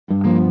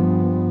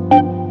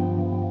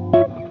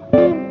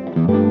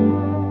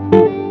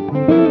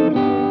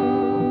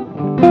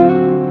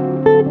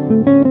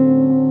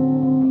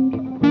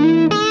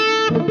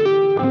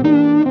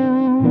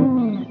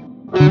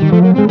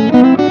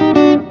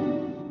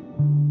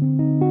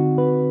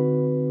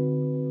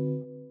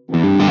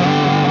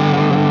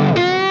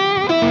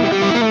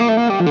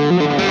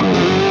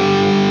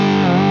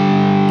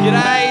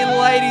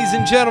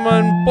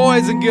gentlemen,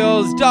 boys and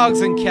girls,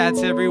 dogs and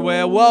cats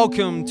everywhere,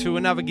 welcome to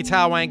another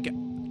Guitar Wank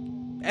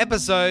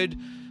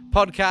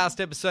podcast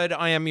episode.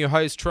 I am your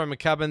host, Troy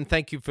McCubbin.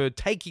 Thank you for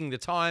taking the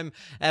time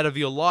out of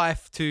your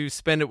life to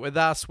spend it with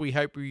us. We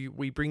hope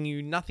we bring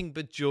you nothing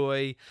but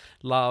joy,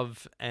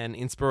 love, and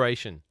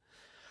inspiration.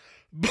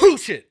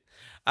 Bullshit!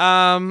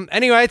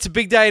 Anyway, it's a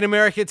big day in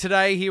America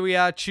today. Here we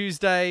are,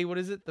 Tuesday. What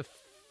is it?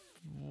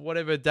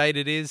 Whatever date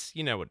it is.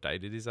 You know what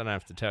date it is. I don't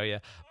have to tell you.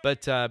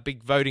 But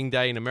big voting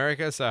day in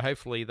America, so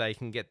hopefully they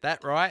can get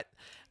that right.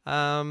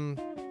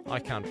 I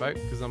can't vote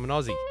because I'm an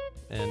Aussie,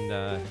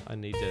 and I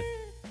need to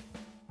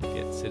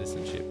get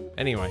citizenship.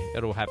 Anyway,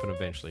 it'll happen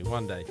eventually,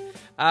 one day.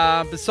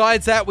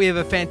 Besides that, we have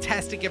a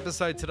fantastic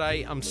episode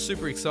today. I'm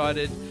super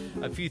excited.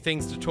 A few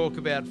things to talk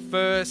about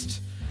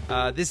first.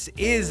 This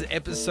is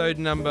episode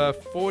number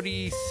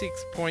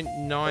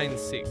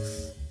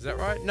 46.96. Is that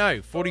right? No,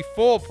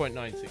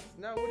 44.96.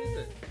 No, what is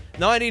it?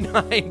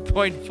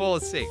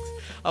 99.46.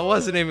 I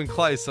wasn't even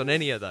close on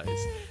any of those.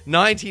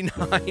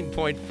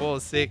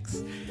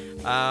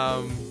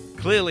 99.46.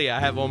 Clearly, I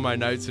have all my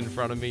notes in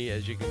front of me,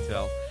 as you can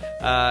tell.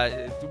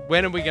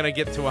 When are we going to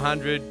get to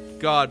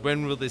 100? God,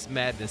 when will this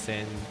madness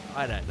end?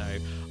 I don't know.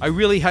 I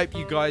really hope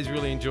you guys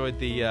really enjoyed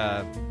the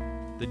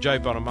Joe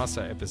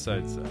Bonamassa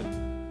episodes.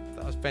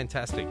 That was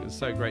fantastic. It was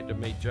so great to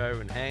meet Joe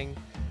and hang.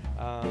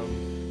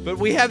 But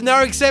we have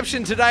no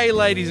exception today,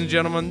 ladies and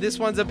gentlemen. This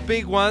one's a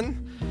big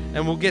one,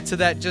 and we'll get to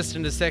that just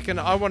in a second.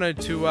 I wanted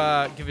to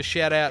give a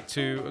shout out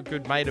to a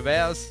good mate of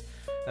ours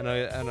and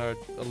a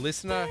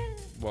listener.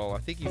 Well, I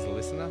think he's a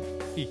listener.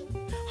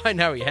 I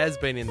know he has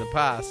been in the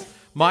past.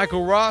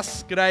 Michael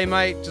Ross, g'day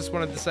mate. Just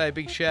wanted to say a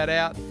big shout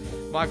out.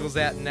 Michael's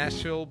out in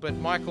Nashville, but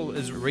Michael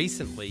has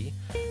recently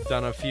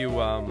done a few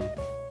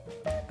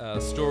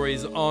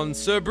stories on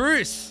Sir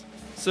Bruce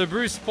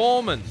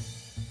Foreman,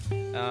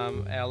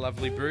 our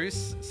lovely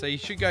Bruce. So you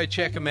should go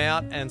check him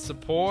out and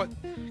support.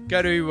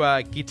 Go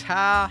to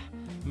Guitar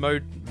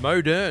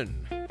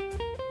Modern.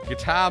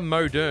 Guitar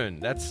Modern.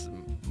 That's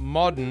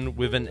modern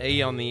with an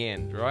E on the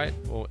end, right?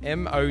 Or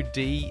Moderne.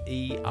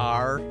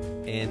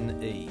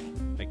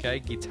 Okay,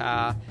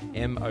 Guitar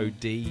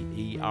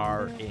Moderne.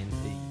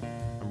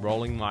 I'm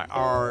rolling my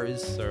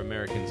R's so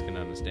Americans can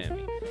understand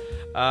me.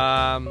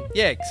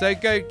 So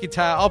go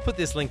Guitar. I'll put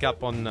this link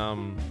up on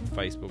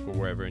Facebook or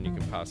wherever, and you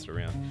can pass it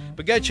around.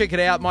 But go check it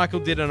out. Michael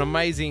did an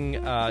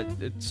amazing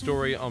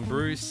story on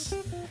Bruce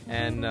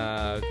and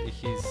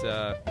his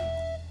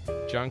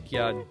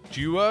Junkyard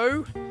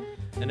Duo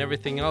and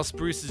everything else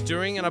Bruce is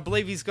doing. And I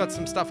believe he's got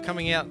some stuff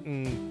coming out.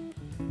 And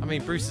I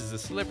mean, Bruce is a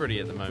celebrity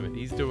at the moment.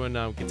 He's doing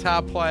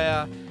Guitar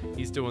Player.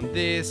 He's doing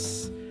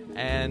this.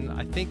 And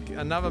I think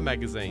another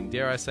magazine,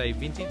 dare I say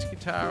Vintage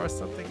Guitar or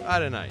something? I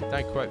don't know.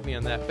 Don't quote me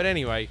on that. But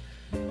anyway,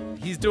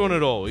 he's doing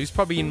it all. He's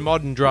probably in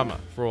Modern Drummer,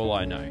 for all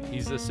I know.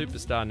 He's a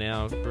superstar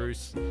now,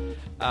 Bruce.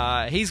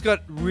 He's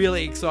got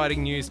really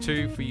exciting news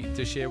too for you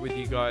to share with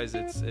you guys.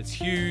 It's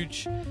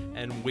huge,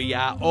 and we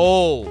are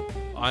all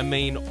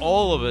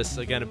of us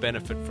are going to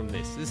benefit from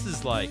this. This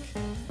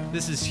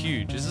is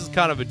huge. This is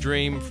kind of a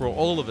dream for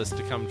all of us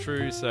to come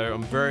true. So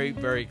I'm very,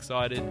 very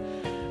excited,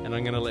 and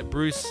I'm going to let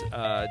Bruce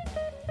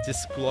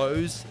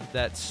disclose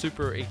that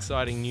super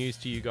exciting news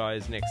to you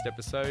guys next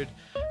episode.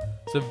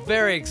 So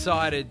very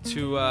excited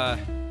to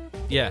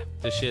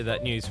share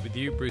that news with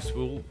you. Bruce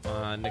will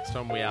next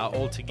time we are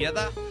all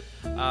together.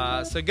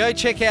 So go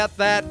check out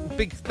that.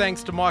 Big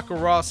thanks to Michael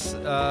Ross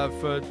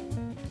for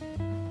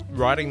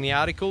writing the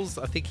articles.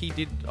 I think he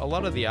did a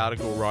lot of the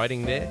article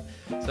writing there.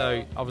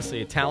 So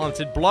obviously a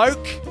talented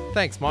bloke.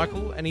 Thanks,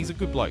 Michael. And he's a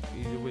good bloke.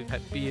 We've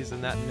had beers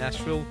and that in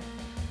Nashville.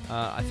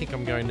 I think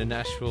I'm going to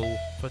Nashville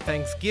for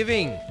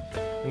Thanksgiving.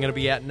 I'm going to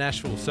be out in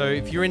Nashville. So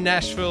if you're in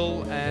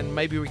Nashville, and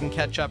maybe we can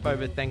catch up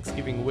over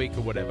Thanksgiving week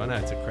or whatever. I know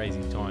it's a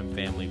crazy time,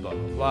 family, blah,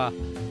 blah, blah.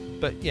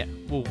 But yeah,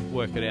 we'll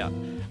work it out.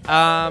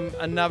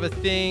 Another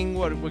thing,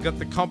 we've got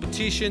the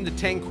competition, the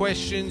 10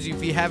 questions.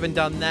 If you haven't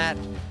done that,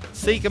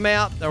 seek them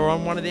out. They were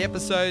on one of the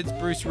episodes.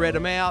 Bruce read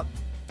them out.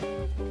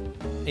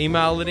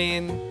 Email it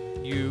in.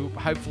 You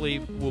hopefully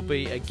will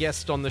be a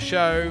guest on the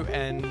show,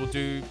 and we'll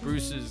do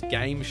Bruce's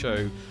game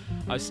show.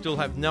 I still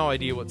have no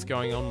idea what's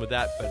going on with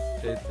that, but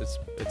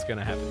it's going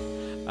to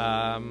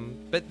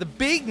happen. But the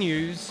big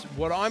news,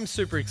 what I'm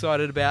super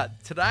excited about,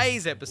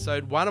 today's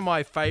episode, one of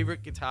my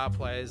favorite guitar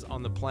players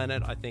on the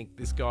planet. I think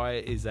this guy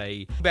is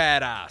a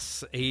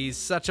badass. He's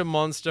such a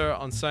monster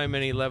on so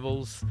many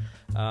levels.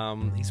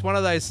 He's one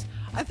of those,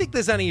 I think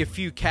there's only a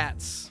few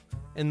cats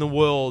in the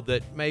world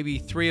that maybe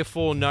 3 or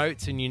 4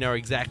 notes and you know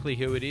exactly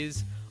who it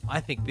is. I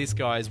think this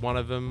guy is one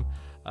of them.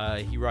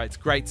 He writes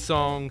great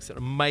songs, an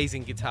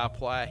amazing guitar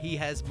player. He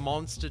has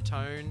monster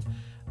tone.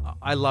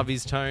 I love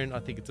his tone. I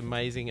think it's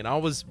amazing. And I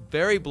was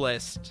very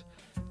blessed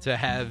to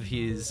have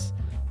his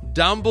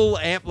Dumble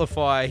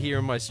amplifier here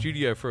in my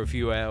studio for a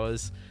few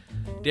hours.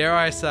 Dare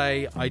I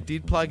say, I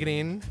did plug it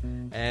in,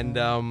 and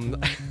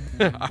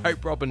I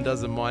hope Robin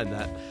doesn't mind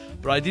that.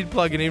 But I did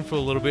plug it in for a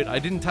little bit. I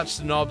didn't touch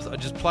the knobs. I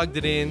just plugged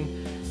it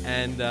in,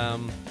 and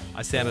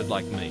I sounded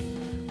like me,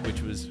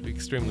 which was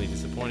extremely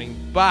disappointing.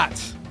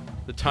 But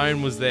the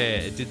tone was there.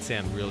 It did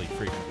sound really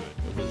freaking good.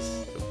 It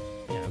was,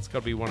 it's got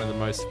to be one of the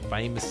most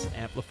famous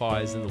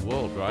amplifiers in the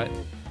world, right?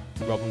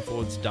 Robben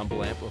Ford's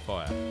Dumble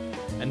amplifier.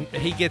 And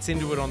he gets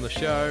into it on the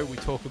show. We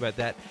talk about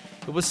that.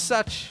 It was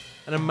such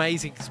an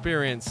amazing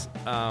experience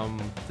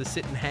to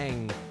sit and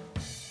hang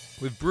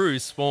with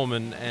Bruce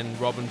Foreman and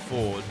Robben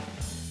Ford.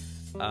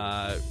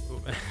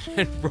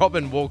 And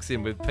Robben walks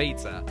in with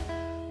pizza.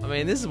 I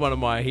mean, this is one of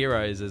my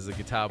heroes as a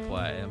guitar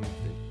player.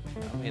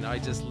 I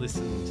just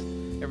listened.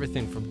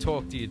 Everything from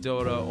Talk to Your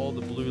Daughter, all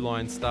the Blue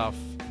Line stuff.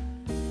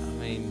 I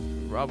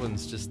mean,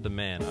 Robben's just the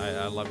man.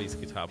 I love his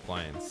guitar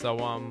playing.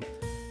 So,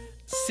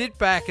 sit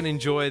back and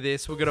enjoy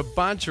this. We've got a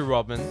bunch of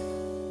Robben.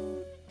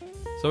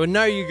 So I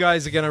know you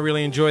guys are going to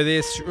really enjoy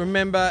this.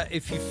 Remember,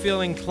 if you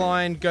feel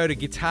inclined, go to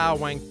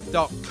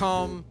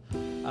guitarwank.com.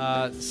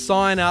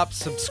 Sign up,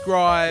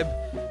 subscribe.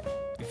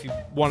 If you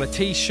want a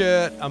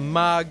t-shirt, a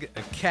mug,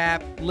 a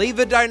cap, leave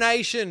a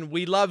donation.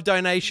 We love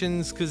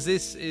donations because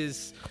this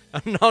is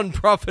a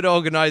non-profit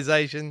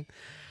organization.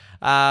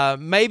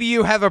 Maybe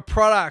you have a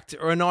product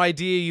or an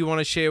idea you want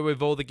to share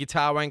with all the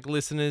Guitar Wank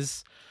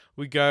listeners.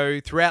 We go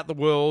throughout the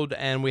world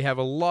and we have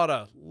a lot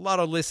of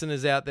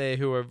listeners out there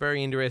who are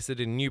very interested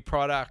in new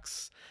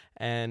products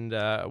and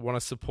want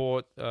to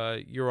support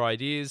your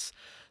ideas.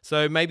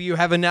 So maybe you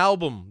have an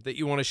album that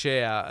you want to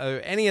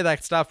share, any of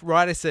that stuff,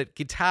 write us at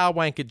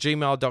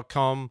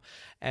guitarwank@gmail.com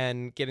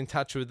and get in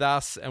touch with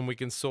us and we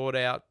can sort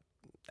out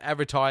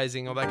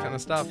advertising, all that kind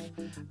of stuff.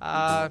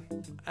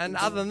 And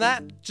other than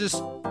that,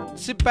 just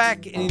sit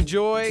back and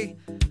enjoy,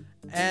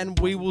 and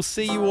we will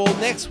see you all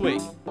next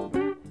week.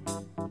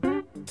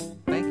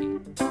 Thank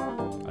you.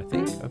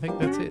 I think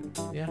that's it.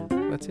 Yeah,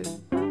 that's it.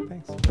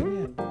 Thanks.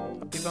 Yeah.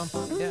 Up your bum.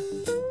 Yeah.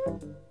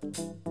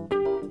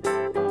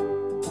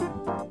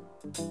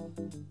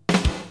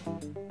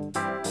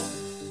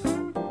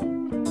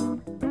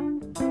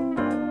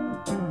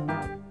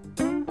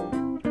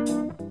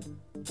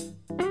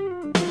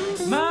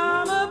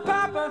 Mama,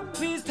 Papa,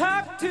 please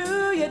talk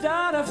to your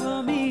daughter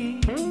for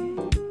me.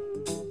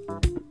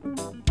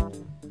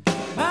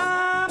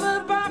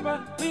 Mama,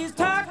 Papa, please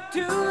talk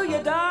to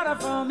your daughter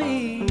for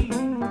me.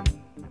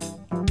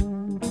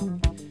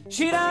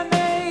 She done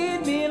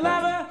made me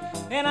love her,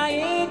 and I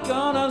ain't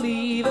gonna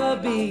leave her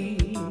be.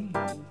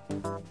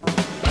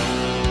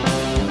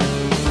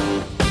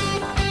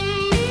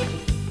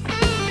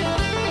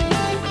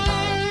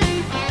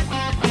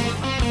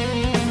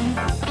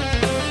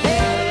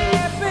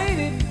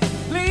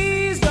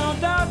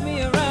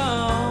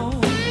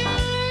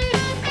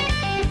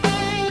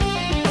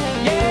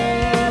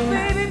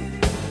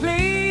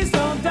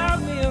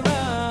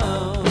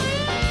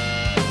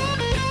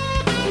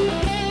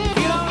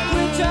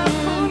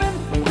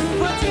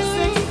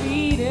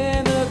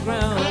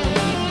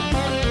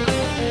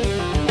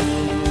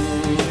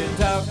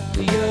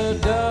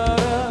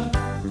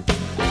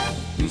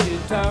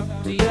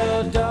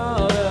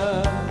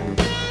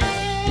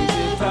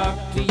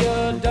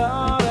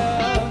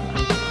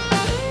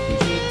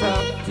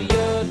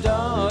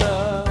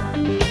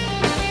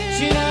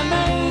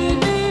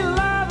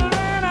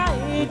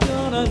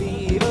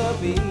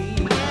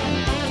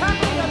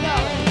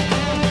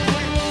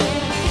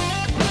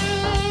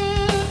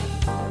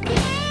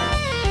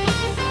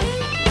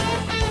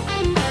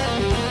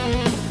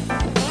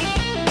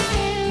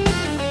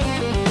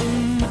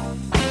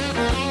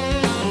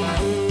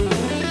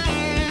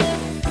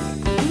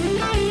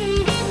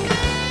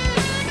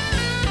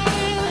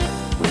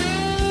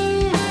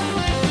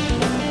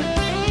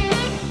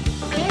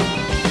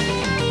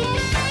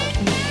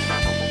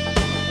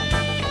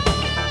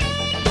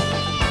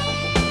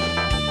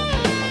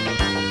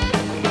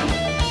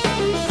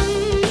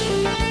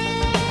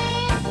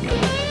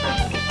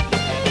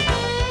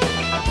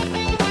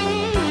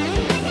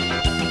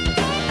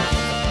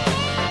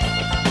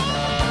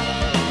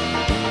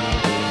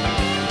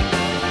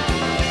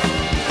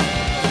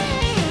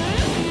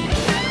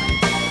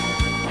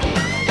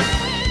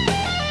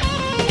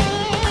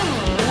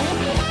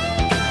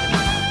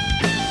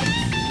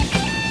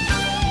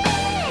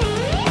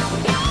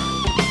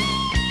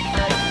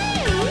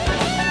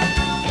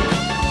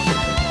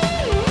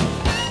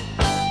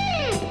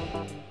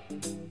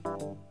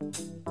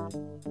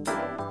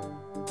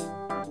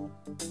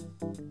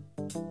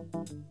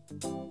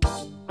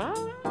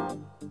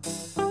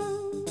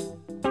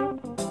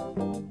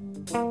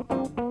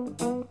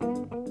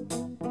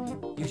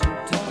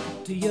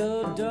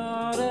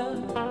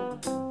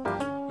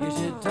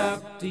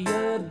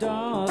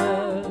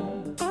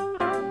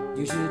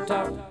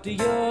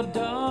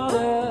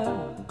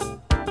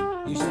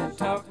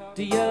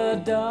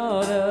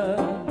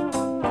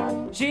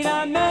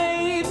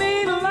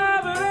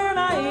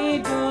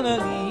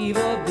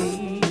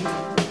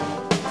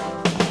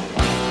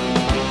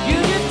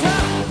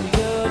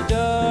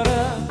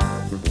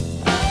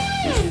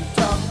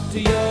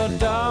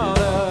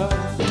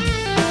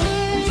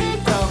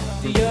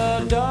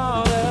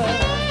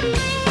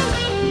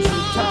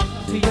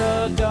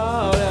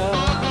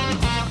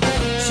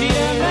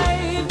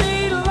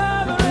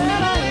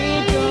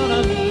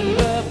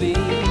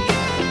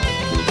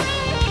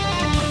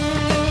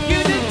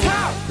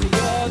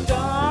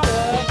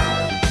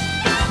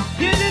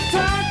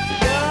 talk to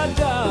your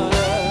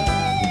daughter.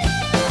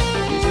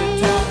 You should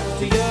talk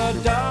to your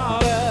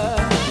daughter.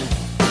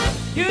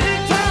 You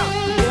should talk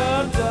to your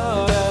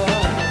daughter.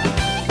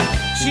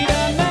 She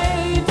done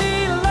made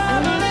me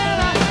love her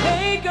and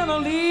I ain't gonna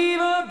leave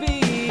her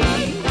be.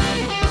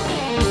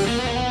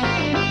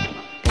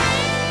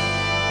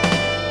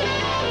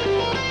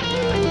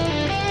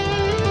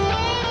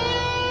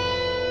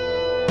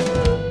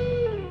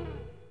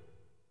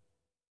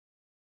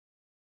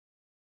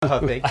 Oh,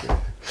 thank you.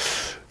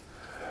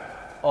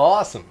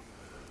 Awesome.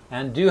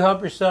 And do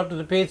help yourself to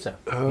the pizza.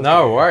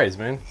 No worries,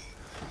 man.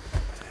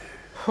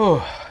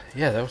 Whew.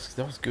 Yeah, that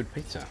was good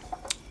pizza.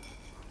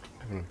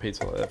 I haven't had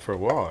pizza like that for a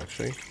while,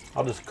 actually.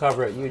 I'll just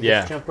cover it. You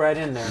Yeah. just jump right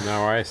in there.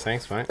 No worries,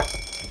 thanks, mate.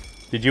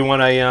 Did you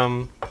want a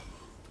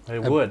I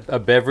would. a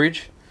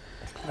beverage?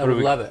 I would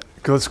love it.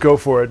 Let's go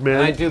for it, And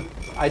man.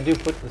 I do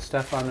put the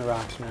stuff on the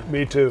rocks, man.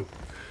 Me too.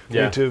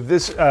 Yeah. Me too.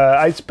 This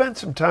I spent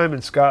some time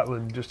in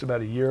Scotland just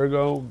about a year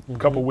ago. A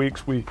couple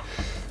weeks. We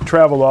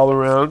traveled all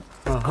around.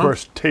 Of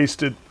course,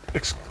 tasted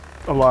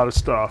a lot of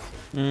stuff.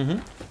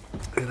 And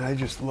I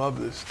just love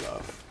this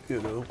stuff, you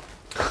know.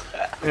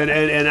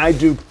 And I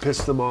do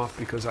piss them off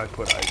because I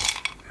put ice.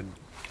 And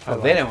I Oh,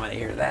 like they don't want to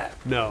hear that.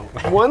 No.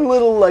 One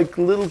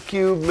little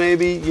cube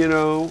maybe, you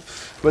know.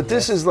 But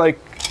this is like,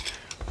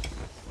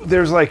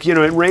 there's like, you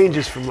know, it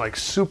ranges from like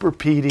super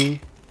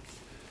peaty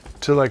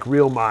to like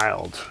real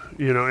mild,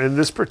 you know. And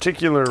this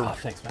particular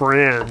thanks, man.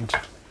 brand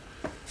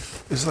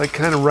is like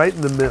kind of right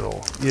in the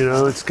middle, you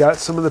know. It's got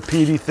some of the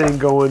peaty thing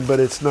going, but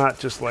it's not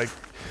just like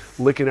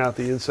licking out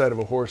the inside of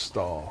a horse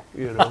stall,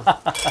 you know.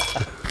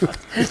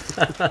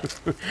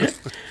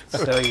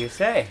 So you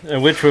say.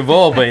 And which we've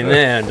all been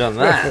there and done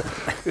that. I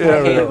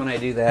Yeah, hate it right. when I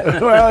do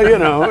that. Well, you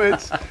know,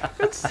 it's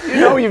you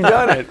know you've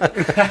done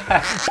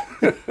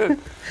it.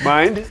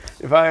 Mind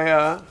if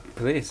I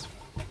Please.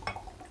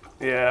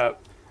 yeah,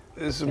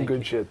 this is some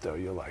good shit though.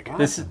 You'll like it.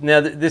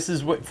 This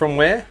is from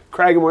where?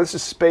 Cragganmore, this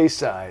is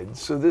Speyside.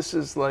 So this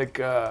is like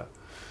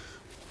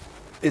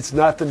it's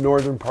not the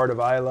northern part of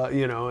Islay,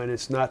 you know, and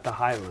it's not the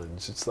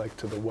Highlands. It's like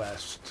to the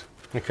west.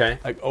 Okay,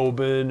 Like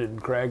Oban and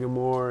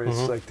Cragganmore,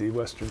 it's like the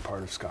western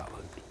part of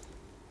Scotland.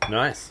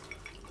 nice.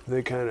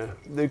 They kind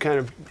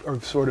of are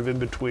sort of in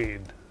between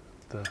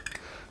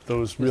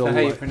those Is real that how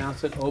you light-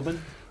 pronounce it?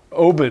 Oban?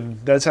 Oban,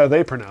 that's how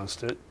they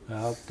pronounced it.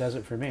 Well, it does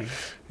it for me.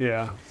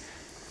 Yeah.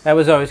 That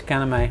was always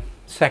kind of my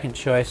second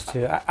choice,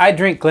 too. I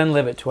drink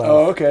Glenlivet 12.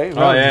 Oh, okay.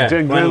 Well, yeah.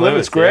 Glenlivet's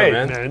Glenlivet's, great,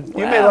 yeah, man.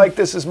 You Wow. may like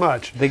this as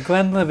much. The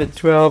Glenlivet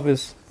 12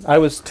 is, I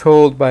was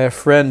told by a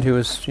friend who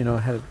was, you know,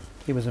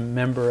 he was a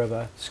member of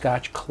a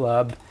Scotch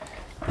club,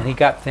 and he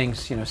got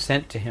things, you know,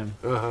 sent to him.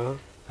 Uh-huh.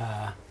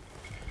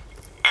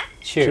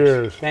 Cheers.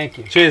 Cheers. Thank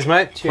you. Cheers,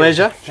 mate. Cheers.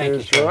 Pleasure. Thank you,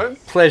 Cheers, Troy. Troy.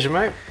 Pleasure,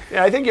 mate.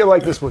 Yeah, I think you'll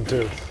like this one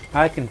too.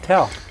 I can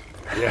tell.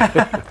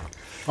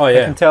 Oh I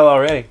yeah, can tell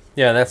already.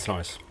 yeah, that's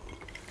nice.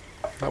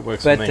 That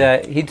works But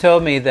for me. he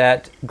told me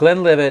that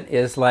Glenlivet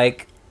is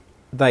like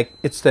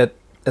it's at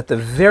the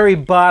very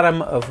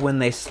bottom of when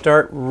they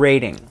start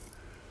rating.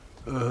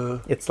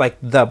 It's like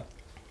the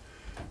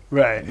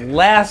Right.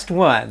 last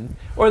one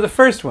or the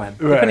first one,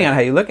 depending Right. on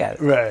how you look at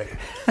it. Right.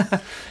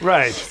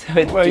 Right. So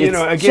Well, you it's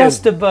know, again,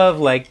 just above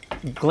like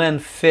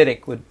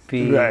Glenfiddich would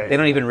be. Right. They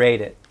don't even rate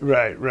it.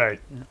 right.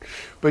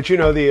 But you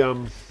know the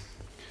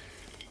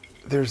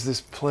there's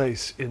this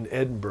place in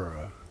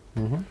Edinburgh.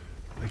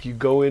 Like you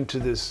go into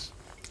this.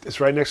 It's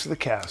right next to the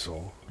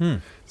castle.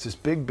 It's this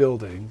big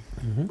building,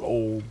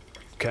 old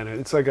kind of.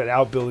 It's like an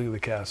outbuilding of the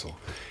castle,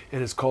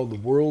 and it's called the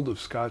World of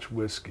Scotch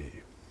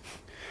Whiskey.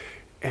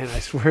 And I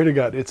swear to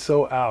God, it's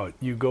so out.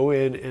 You go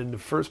in, and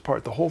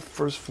the whole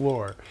first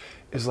floor,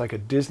 is like a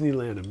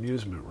Disneyland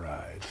amusement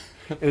ride.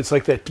 And it's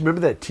like that.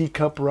 Remember that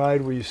teacup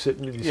ride where you sit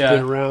and you spin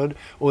around?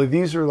 Only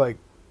these are like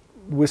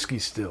whiskey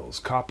stills,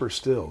 copper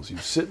stills. You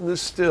sit in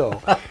this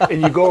still,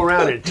 and you go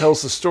around. And it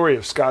tells the story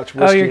of Scotch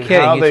whiskey. Oh, you're and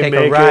kidding! How You they take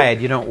make a it.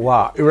 ride. You don't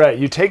walk. Right,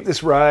 you take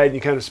this ride and you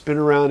kind of spin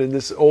around, and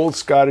this old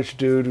Scottish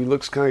dude who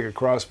looks kind of like a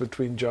cross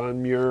between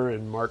John Muir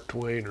and Mark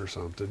Twain or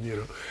something, you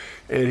know,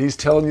 and he's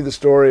telling you the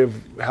story of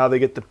how they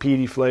get the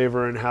peaty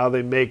flavor and how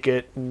they make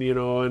it, and you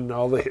know, and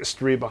all the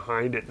history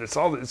behind it. And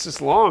it's this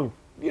long,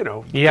 you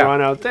know,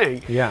 drawn out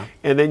thing. Yeah.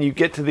 And then you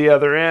get to the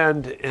other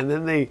end, and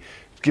then they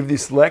give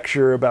this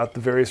lecture about the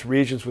various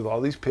regions with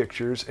all these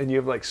pictures, and you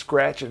have like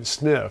scratch and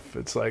sniff.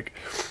 It's like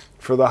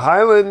for the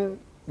Highland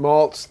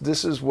malts,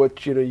 this is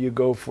what you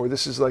go for.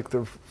 This is like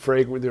the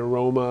fragrance, the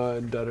aroma,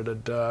 and da da da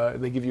da.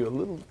 And they give you a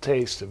little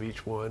taste of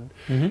each one.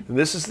 And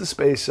this is the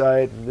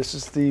Speyside, and this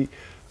is the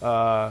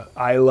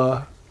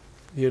Islay,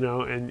 you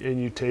know, and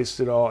you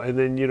taste it all. And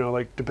then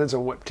like depends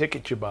on what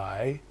ticket you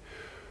buy,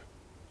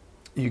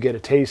 you get a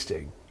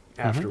tasting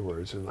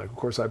afterwards. And like of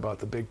course I bought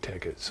the big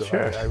ticket, so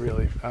Sure. I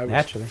was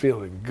Naturally.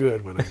 feeling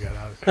good when I got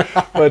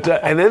out. But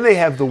and then they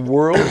have the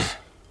world's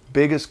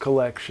biggest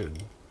collection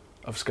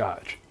of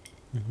Scotch.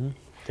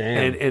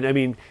 Damn. And I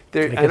mean,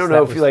 I guess don't that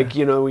know if was you like,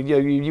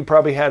 you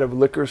probably had a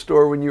liquor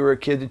store when you were a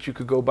kid that you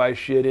could go buy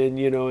shit in,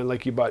 and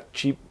like you bought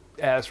cheap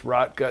ass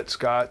rot gut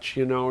Scotch,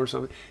 or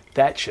something.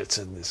 That shit's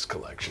in this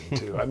collection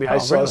too. I mean, I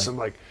saw really? some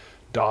like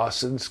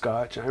Dawson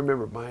Scotch. I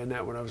remember buying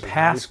that when I was in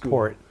high school.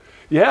 Passport.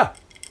 Yeah.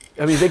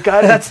 I mean, they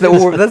got That's the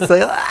word. That's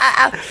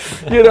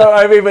the. you know,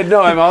 I mean, but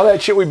no, I mean, all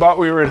that shit we bought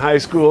when we were in high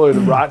school, or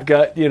the Rot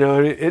Gut, you know,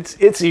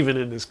 it's even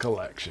in this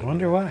collection. I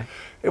wonder why.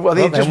 Well,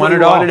 they Well, they just want wanted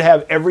it all. to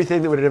have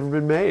everything that would have ever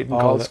been made and All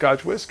called of it.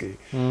 Scotch whiskey.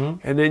 And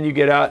then you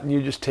get out and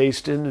you just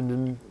tasting, and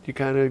then you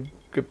kind of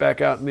get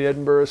back out in the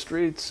Edinburgh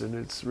streets, and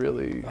it's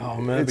really, Oh,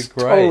 man, that'd it's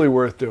be great. totally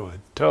worth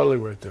doing. Totally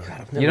worth doing.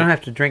 You don't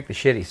have to drink the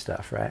shitty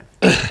stuff, right?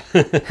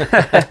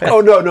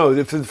 Oh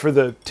no, for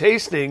the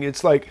tasting,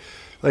 it's like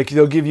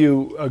they'll give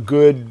you a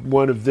good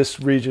one of this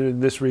region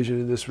and this region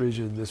and this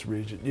region and this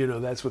region. You know,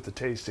 that's what the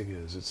tasting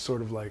is. It's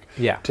sort of like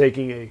Yeah.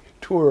 taking a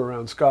tour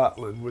around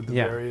Scotland with the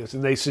Yeah. various,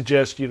 and they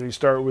suggest, you know, you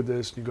start with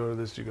this, you go to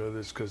this, you go to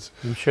this, because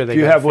I'm sure they if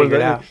you got have one of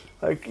figured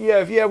the, out.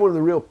 if you have one of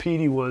the real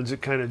peaty ones,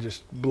 it kind of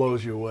just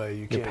blows you away.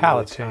 You can't really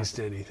palate's gone. taste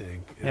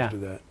anything Yeah. after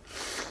that.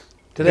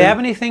 Do they have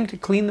anything to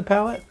clean the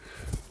palate?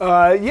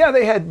 Yeah,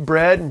 they had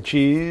bread and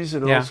cheese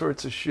and Yeah. all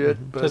sorts of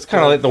shit. But So it's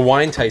kind of like the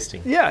wine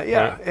tasting. yeah,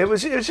 yeah. Right. It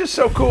was just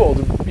so cool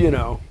to, you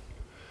know,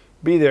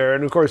 be there.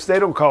 And of course, they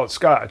don't call it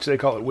Scotch; they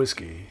call it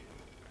whiskey.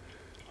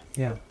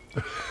 Yeah.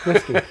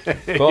 Whiskey.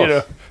 You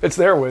know, it's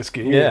their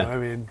whiskey. you Yeah. know, I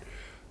mean,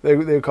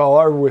 they call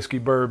our whiskey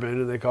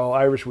bourbon, and they call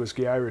Irish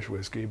whiskey,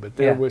 but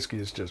their Yeah. whiskey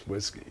is just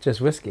whiskey. Just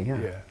whiskey, yeah.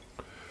 Yeah.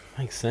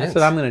 Makes sense. That's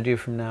what I'm going to do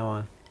from now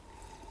on.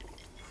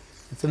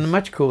 It's a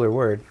much cooler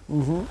word.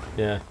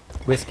 Yeah.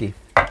 Whiskey.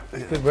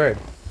 It's a good word.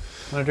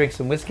 Want to drink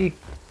some whiskey?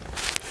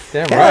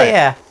 Damn Hell right.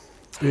 yeah.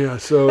 Yeah.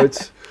 So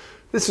it's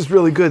this is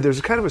really good. There's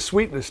a kind of a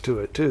sweetness to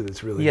it too.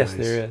 That's really Yes,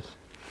 nice. there is.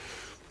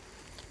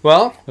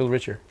 Well, A little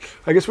richer.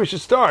 I guess we should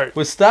start.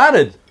 we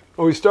started.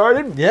 Oh, we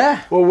started.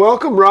 Yeah. Well,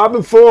 welcome,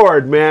 Robin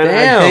Ford, man.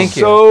 Damn. I'm Thank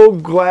you. so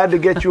glad to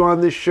get you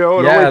on this show.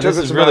 It Yeah, only took this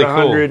us is about really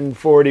cool.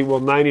 140, well,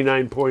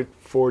 99.47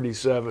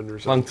 or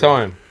something. Long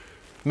time.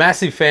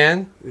 Massive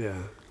fan. Yeah.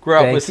 Grew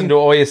up Thank listening you. to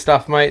all your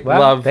stuff, mate. Well,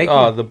 Love thank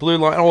you. the Blue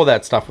Line, all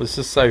that stuff was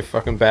just so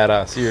fucking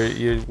badass.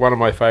 You're one of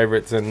my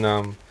favorites,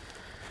 and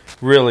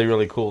really,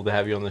 really cool to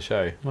have you on the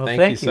show. Well,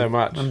 thank you so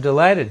much. I'm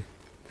delighted.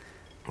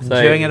 So-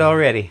 Enjoying it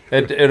already.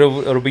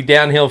 It'll be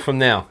downhill from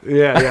now.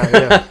 Yeah,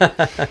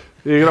 yeah.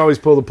 You can always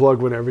pull the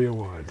plug whenever you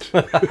want.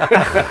 Oh,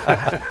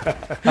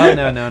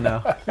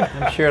 no.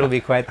 I'm sure it'll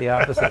be quite the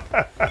opposite.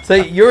 So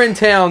you're in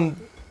town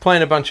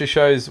playing a bunch of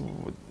shows.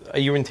 Are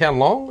you in town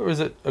long, or is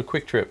it a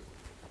quick trip?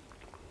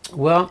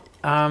 Well,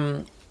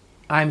 I'm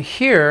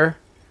here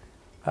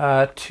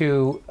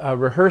to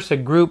rehearse a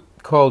group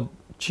called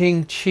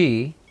Jing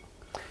Chi,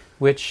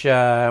 which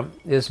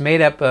is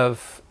made up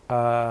of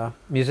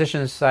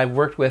musicians I've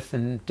worked with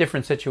in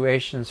different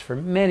situations for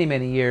many,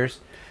 many years.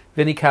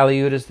 Vinnie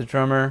Colaiuta is the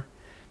drummer.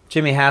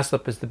 Jimmy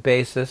Haslip is the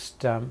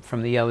bassist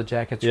from the Yellow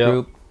Jackets Yeah.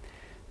 group.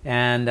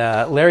 And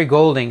Larry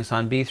Golding's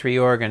on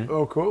B3 organ,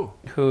 Oh, cool.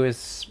 who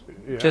is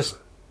Yeah. just,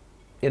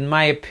 in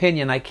my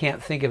opinion, I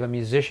can't think of a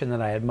musician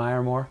that I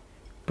admire more.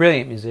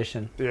 Brilliant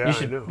musician. Yeah, you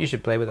should I know. you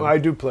should play with him. Well, I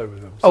do play with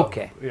him.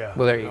 Okay. Yeah.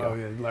 Well, there you Oh, go.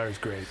 yeah. Larry's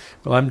great.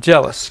 Well, I'm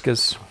jealous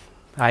because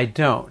I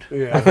don't.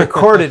 Yeah. I've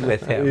recorded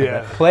with him. Yeah.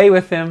 But play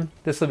with him.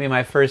 This will be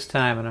my first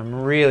time, and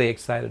I'm really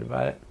excited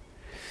about it.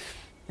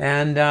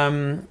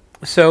 And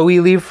so we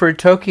leave for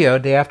Tokyo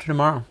day after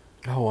tomorrow.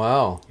 Oh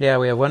wow! Yeah,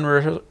 we have one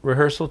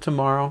rehearsal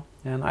tomorrow,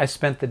 and I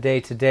spent the day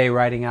today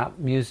writing out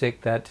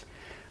music that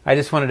I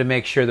just wanted to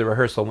make sure the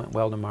rehearsal went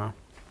well tomorrow.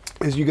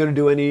 Is you going to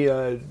do any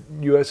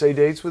USA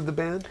dates with the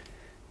band?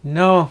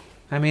 No,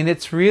 I mean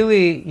it's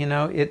really,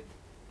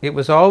 it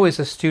was always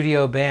a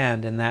studio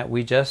band in that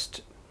we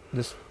just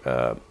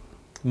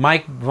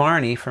Mike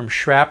Varney from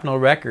Shrapnel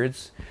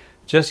Records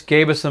just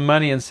gave us some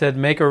money and said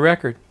make a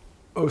record.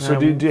 Oh, so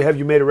have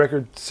you made a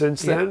record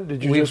since Yeah, then?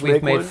 Did you we've just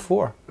make made one?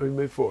 4. Oh, you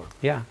made 4.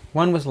 Yeah,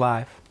 one was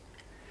live.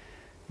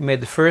 We made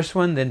the first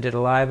one, then did a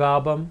live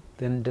album,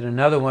 then did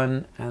another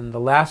one, and the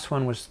last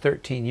one was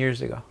 13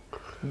 years ago.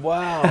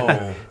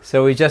 Wow!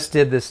 So we just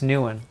did this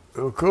new one.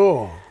 Oh,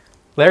 cool.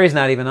 Larry's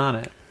not even on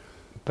it,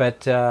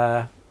 but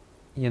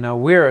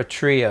we're a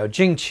trio.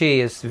 Jing Chi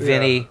is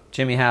Vinny, Yeah.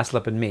 Jimmy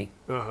Haslip, and me.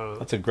 Uh-huh.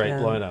 That's a great Yeah.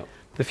 blown up.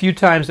 The few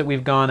times that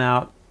we've gone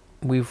out,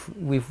 we've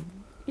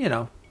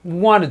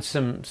wanted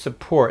some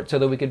support so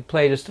that we could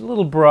play just a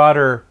little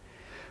broader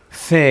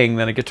thing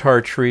than a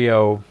guitar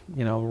trio,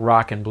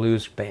 rock and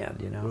blues band,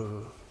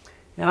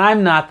 And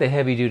I'm not the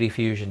heavy duty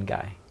fusion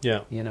guy,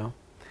 Yeah.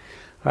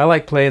 I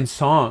like playing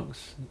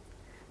songs.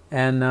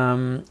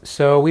 And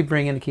so we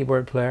bring in a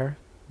keyboard player.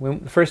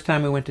 The first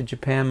time we went to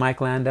Japan,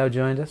 Mike Landau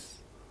joined us.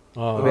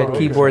 Oh, We had okay.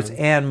 keyboards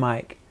and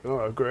Mike. Oh,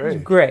 It was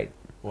great. great.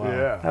 Wow.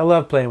 Yeah. I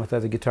love playing with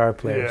other guitar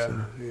players.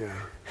 Yeah,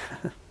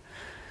 yeah.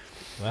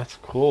 That's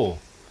cool.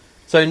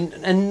 So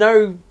and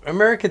no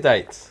America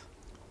dates.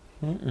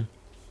 Mm-mm.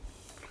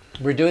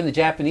 We're doing the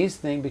Japanese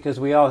thing because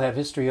we all have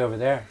history over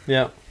there.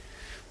 Yeah.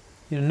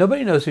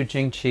 Nobody knows who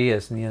Jing Chi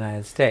is in the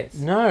United States.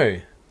 No.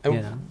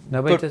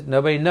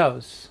 Nobody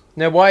knows.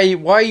 Now, why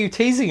are you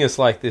teasing us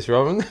like this,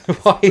 Robin?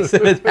 Why is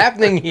it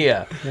happening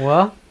here?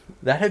 Well,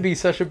 That'd be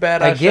such a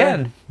bad idea.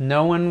 again,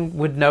 no one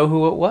would know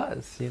who it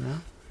was.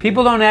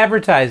 People don't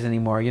advertise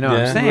anymore. You know what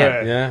I'm saying?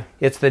 Right. Yeah.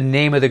 It's the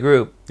name of the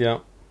group. Yeah.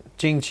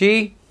 Jing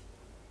Chi.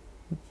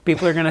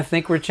 People are going to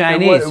think we're And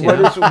Chinese. you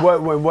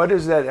know? what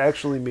does that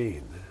actually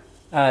mean?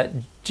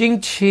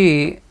 Jing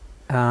Chi,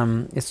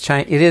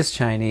 it is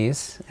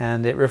Chinese,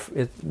 and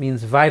it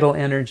means vital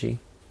energy.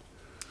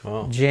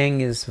 Oh.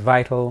 Jing is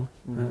vital,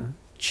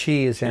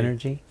 Qi is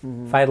energy,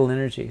 vital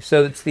energy.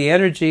 So it's the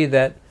energy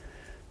that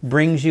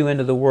brings you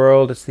into the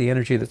world. It's the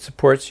energy that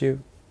supports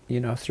you,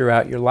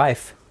 throughout your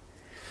life.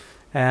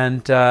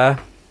 And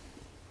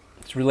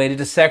it's related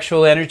to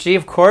sexual energy,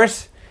 of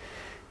course.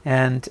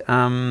 And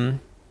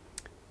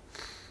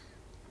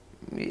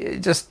it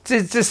just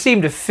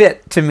seemed to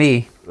fit to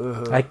me.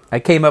 Uh-huh. I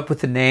came up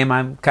with the name.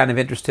 I'm kind of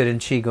interested in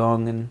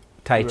Qigong and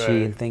Tai Chi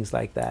Right. and things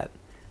like that,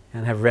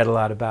 and have read a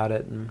lot about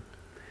it.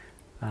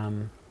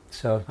 And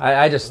so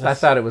I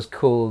thought it was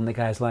cool, and the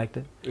guys liked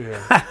it.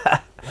 Yeah.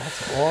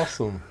 That's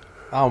awesome.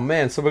 Oh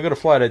man, so we're gonna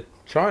fly to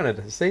China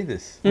to see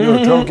this.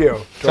 No,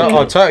 Tokyo.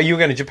 You're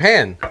going to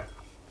Japan.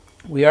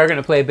 We are going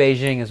to play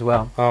Beijing as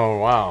well. Oh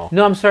wow.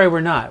 No, I'm sorry,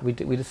 we're not. We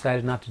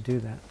decided not to do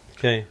that.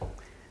 Okay.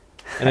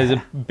 And there's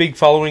a big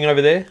following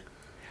over there.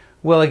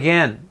 Well,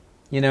 again,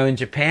 in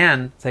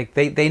Japan, it's like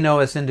they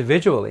know us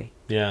individually.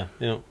 Yeah.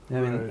 Yeah. I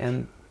mean, Right.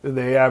 and And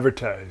they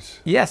advertise.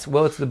 yes,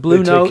 well, it's the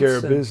Blue They Notes. take care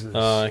of and business.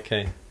 Oh,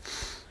 okay.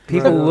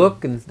 People Right.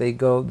 look and they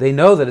go. They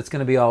know that it's going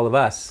to be all of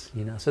us.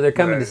 So they're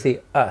coming to Right. see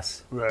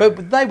us Right.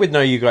 But they would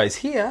know you guys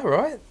here,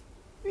 right?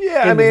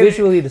 yeah, I mean,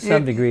 individually to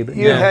some degree, but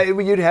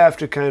you'd have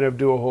to kind of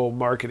do a whole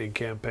marketing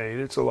campaign.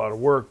 It's a lot of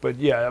work, but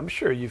yeah, I'm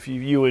sure if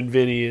you and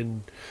Vinny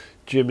and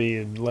Jimmy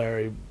and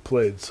Larry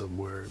played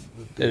somewhere,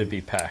 It'd be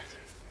packed.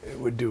 it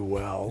would do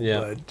well. Yeah.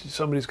 But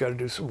somebody's got to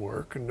do some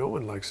work, and no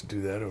one likes to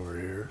do that over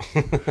here.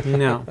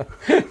 no.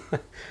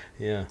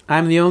 Yeah.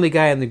 I'm the only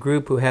guy in the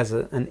group who has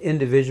an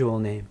individual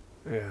name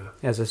Yeah.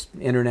 as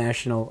an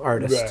international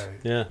artist, Right.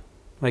 Yeah.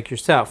 like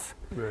yourself.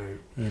 Right.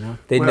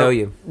 They Well, know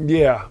you.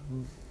 Yeah.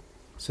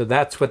 So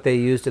that's what they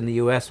used in the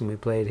U.S. when we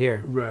played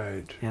here.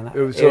 Right. And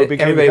It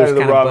became everybody kind was of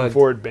the kinda Robin bugged.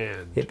 Ford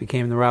band. It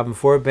became the Robin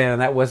Ford Band,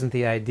 and that wasn't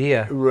the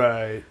idea.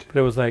 Right. But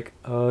it was like,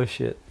 oh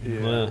shit.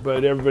 Yeah. Yeah.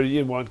 But everybody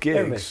you want gigs.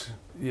 Everybody's-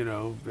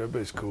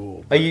 Everybody's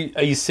cool. Are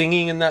you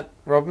singing in that,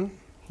 Robin?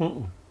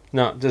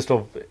 No, just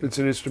all. It's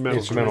an instrumental.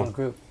 Instrumental.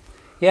 Group.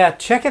 Yeah,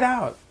 check it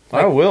out.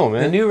 I will,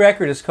 man. The new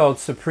record is called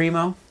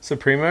Supremo,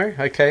 Supremo.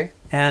 Okay.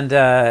 and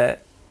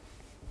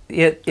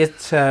it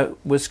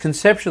was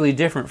conceptually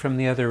different from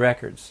the other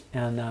records,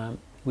 and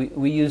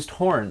we used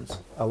horns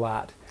a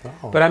lot.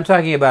 Oh. But I'm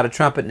talking about a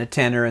trumpet and a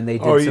tenor, and they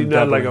did Oh, some you're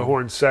not like a doubling.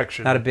 horn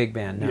section. Not a big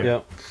band, no. Yeah.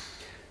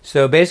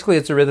 So basically,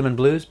 it's a rhythm and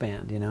blues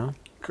band,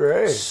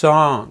 Great.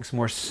 Songs,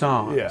 more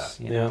songs. Yeah.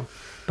 Yeah.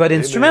 But Amen.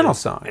 instrumental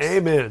songs.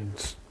 Amen.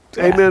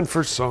 Yeah. Amen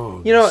for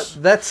songs. You know,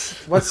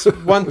 what's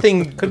one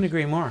thing. Couldn't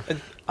agree more.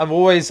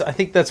 I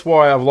think that's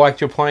why I've liked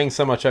your playing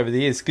so much over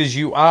the years, because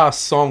you are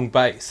song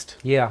based.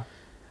 Yeah.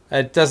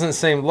 It doesn't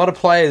seem a lot of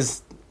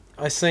players.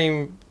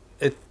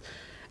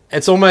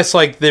 It's almost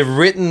like they've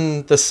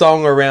written the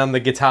song around the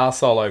guitar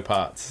solo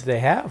parts. They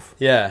have.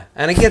 Yeah,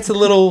 and it gets a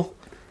little.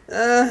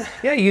 Yeah,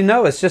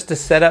 it's just a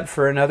setup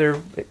for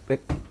another bunch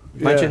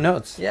Yeah. of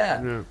notes.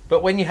 Yeah. Yeah.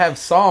 But when you have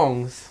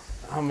songs,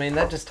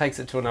 that just takes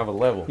it to another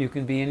level. You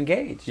can be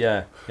engaged.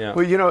 Yeah.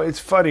 Well, it's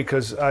funny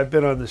because I've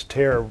been on this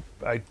tear.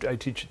 I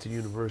teach at the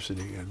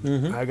university, and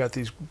Mm-hmm. I got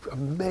these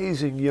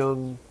amazing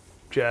young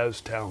jazz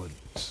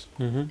talents.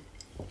 Mm-hmm.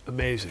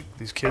 Amazing.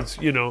 These kids,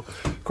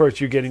 of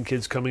course, you're getting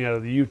kids coming out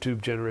of the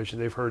YouTube generation.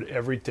 They've heard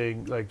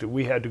everything like that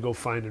we had to go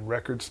find in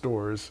record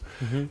stores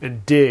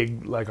and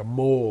dig like a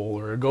mole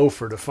or a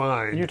gopher to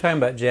find. And you're talking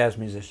about jazz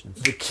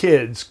musicians. The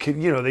kids,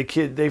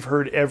 they've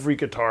heard every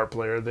guitar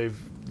player. They've,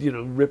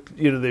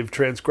 they've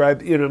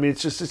transcribed.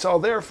 It's all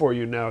there for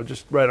you now,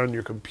 just right on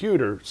your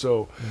computer.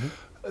 So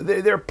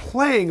they're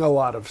playing a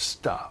lot of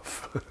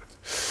stuff.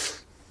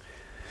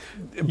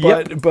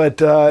 But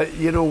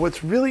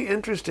what's really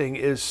interesting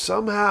is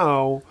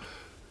somehow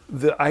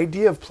the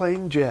idea of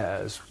playing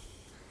jazz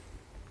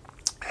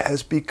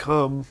has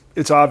become.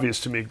 It's obvious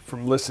to me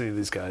from listening to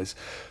these guys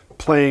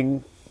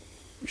playing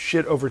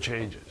shit over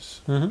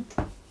changes.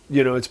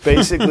 It's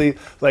basically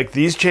like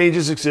these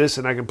changes exist,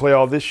 and I can play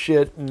all this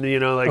shit, and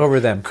Over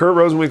them. Kurt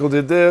Rosenwinkel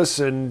did this,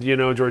 and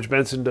George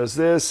Benson does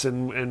this,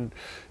 and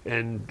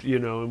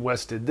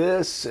Wes did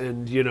this,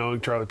 and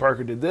Charlie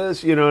Parker did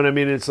this. You know what I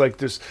mean? It's like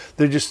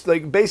they're just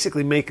like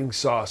basically making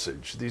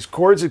sausage. These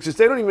chords exist.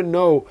 They don't even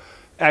know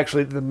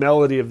actually the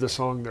melody of the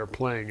song they're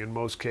playing in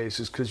most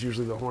cases, because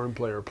usually the horn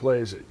player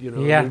plays it. Yeah.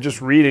 They're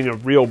just reading a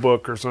real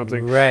book or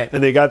something, Right.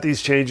 and they got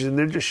these changes, and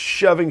they're just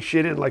shoving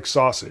shit in like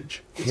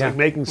sausage. It's Yeah. like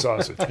making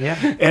sausage. Yeah.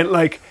 And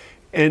I've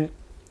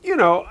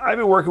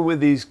been working with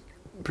these.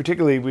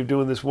 Particularly, we're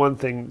doing this one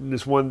thing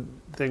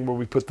where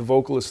we put the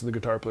vocalists and the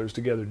guitar players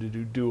together to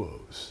do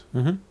duos.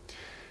 Mhm.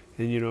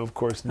 And of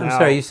course now I'm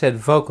sorry, you said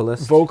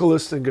vocalist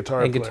vocalists and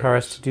guitar and players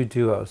guitarist to do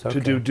duos. Okay. to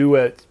do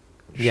duet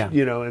Yeah.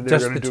 You know, and they're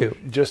Just going to the do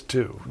two. just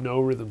two, no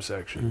rhythm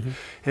section.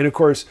 And of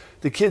course,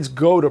 the kids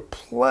go to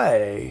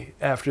play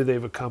after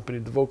they've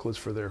accompanied the vocalist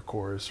for their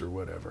chorus or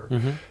whatever.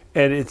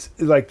 And it's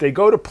like they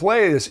go to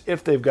play as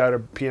if they've got a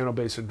piano,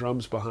 bass, and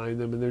drums behind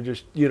them, and they're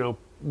just, you know,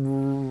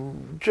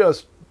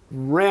 just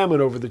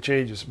ramming over the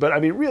changes. But I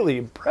mean, really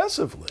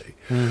impressively.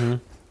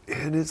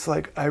 And it's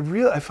like I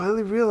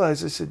finally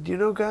realized. I said, you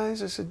know,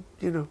 guys, I said,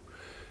 you know,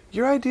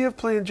 your idea of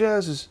playing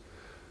jazz is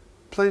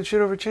playing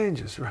shit over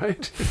changes,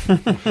 right?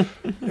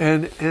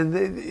 and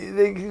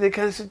they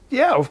kind of said,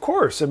 yeah, of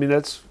course. I mean,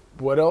 that's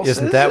what else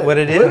Isn't is that it? what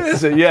it What is?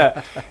 is it?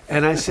 Yeah.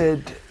 And I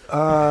said,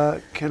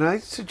 can I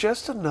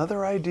suggest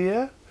another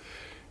idea?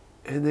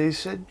 And they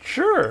said,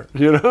 sure.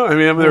 You know, I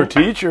mean, I'm their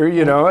teacher.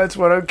 You know, that's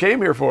what I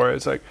came here for.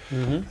 It's like,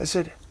 I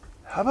said,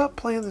 how about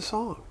playing the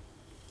song?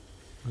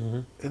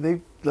 And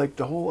they, like,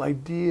 the whole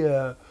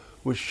idea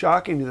was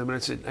shocking to them. And I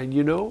said, and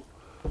you know,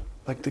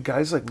 like the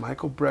guys like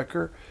Michael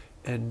Brecker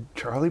and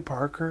Charlie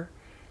Parker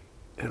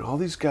and all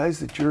these guys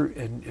that you're,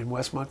 in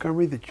Wes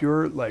Montgomery, that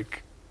you're,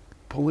 like,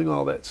 pulling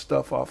all that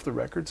stuff off the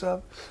records of,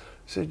 I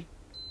said,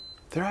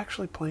 they're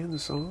actually playing the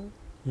song?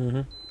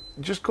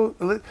 Just go,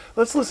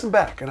 let's listen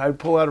back. And I'd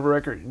pull out a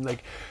record, and,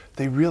 like,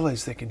 they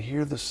realize they can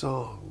hear the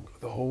song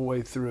the whole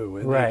way through.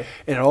 And Right.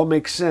 and it all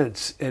makes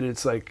sense. And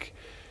it's like,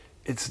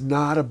 it's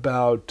not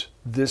about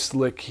this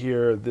lick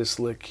here,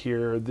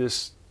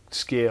 this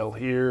scale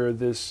here,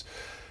 this,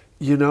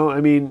 you know,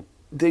 I mean,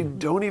 they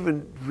don't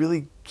even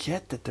really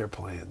get that they're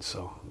playing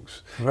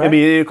songs. I Right.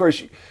 mean, of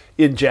course,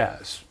 in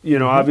jazz, you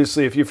know,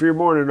 obviously, if you're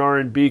more in an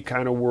R&B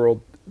kind of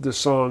world, the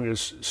song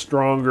is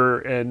stronger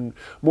and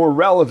more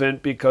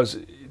relevant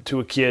to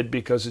a kid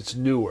because it's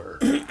newer.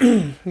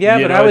 Yeah,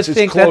 You but know, I would it's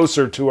think that.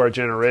 closer to our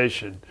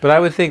generation. But I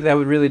would think that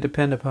would really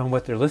depend upon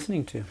what they're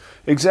listening to.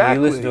 Exactly.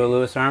 You listen to a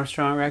Louis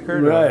Armstrong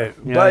record, Right. Or, you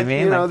know but, what I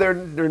mean? you know,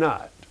 Like- they're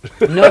not.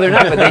 no, they're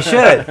not, but they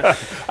should.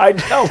 I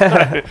don't.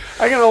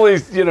 I can only,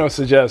 you know,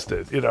 suggest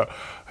it. You know,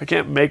 I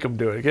can't make them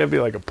do it. It can't be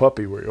like a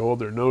puppy where you hold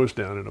their nose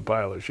down in a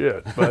pile of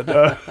shit. But,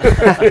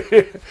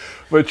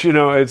 but you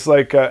know, it's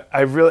like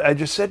I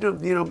just said to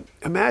them, you know,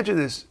 imagine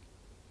this.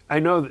 I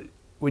know that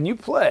when you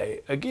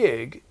play a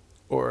gig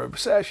or a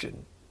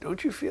session,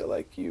 don't you feel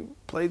like you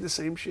played the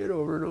same shit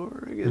over and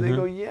over again? They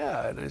go,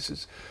 yeah, and I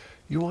says,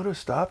 you want to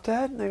stop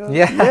that? And they go,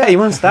 Yeah, you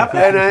want to stop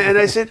that? and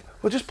I said,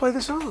 well, just play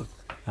the song.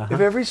 If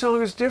every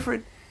song is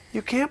different,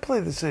 you can't play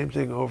the same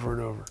thing over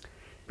and over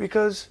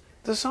because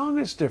the song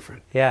is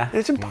different. Yeah. And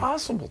it's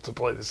impossible to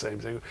play the same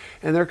thing.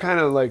 And they're kind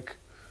of like,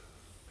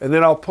 and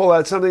then I'll pull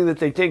out something that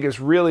they think is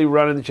really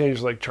running the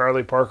changes, like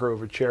Charlie Parker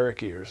over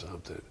Cherokee or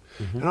something.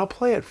 And I'll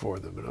play it for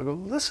them. And I'll go,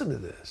 listen to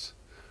this.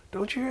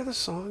 Don't you hear the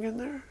song in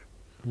there?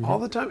 All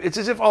the time. It's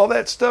as if all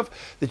that stuff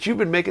that you've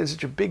been making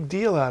such a big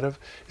deal out of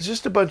is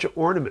just a bunch of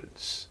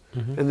ornaments.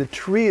 And the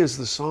tree is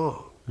the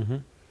song.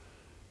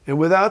 And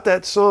without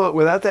that song,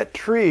 without that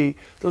tree,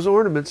 those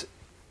ornaments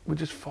would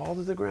just fall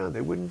to the ground.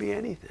 They wouldn't be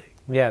anything.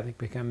 Yeah, they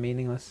become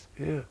meaningless.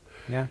 Yeah.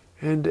 Yeah.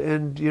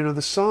 And you know,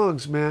 the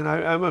songs, man,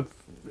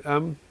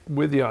 I'm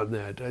with you on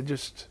that. I've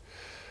just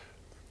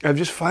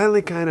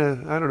finally kind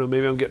of, I don't know,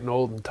 maybe I'm getting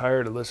old and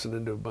tired of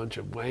listening to a bunch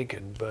of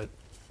wanking, but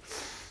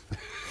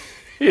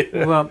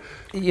Well,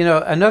 you know,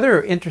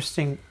 another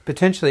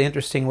potentially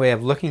interesting way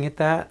of looking at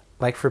that,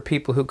 like for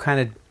people who kind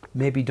of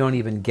maybe don't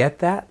even get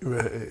that,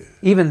 right.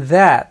 even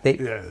that,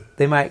 Yeah.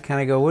 they might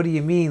kind of go, what do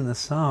you mean, the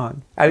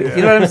song? You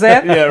know what I'm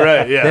saying? Yeah,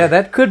 right, yeah. Yeah,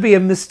 that could be a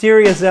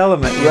mysterious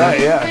element. you know? Right,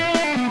 yeah.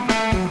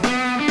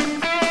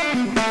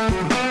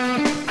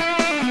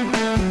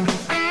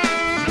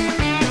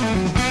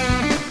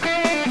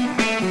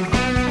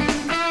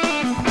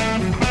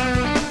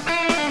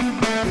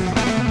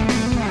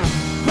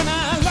 When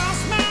I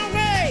lost my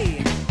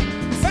way,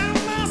 found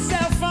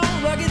myself on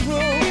a rugged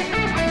road,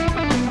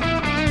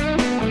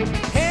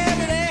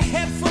 headed a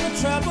head full of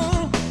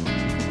trouble,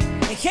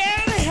 and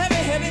carried a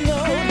heavy, heavy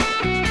load.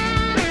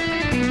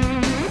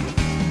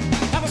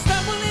 I was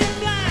stumbling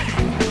blind,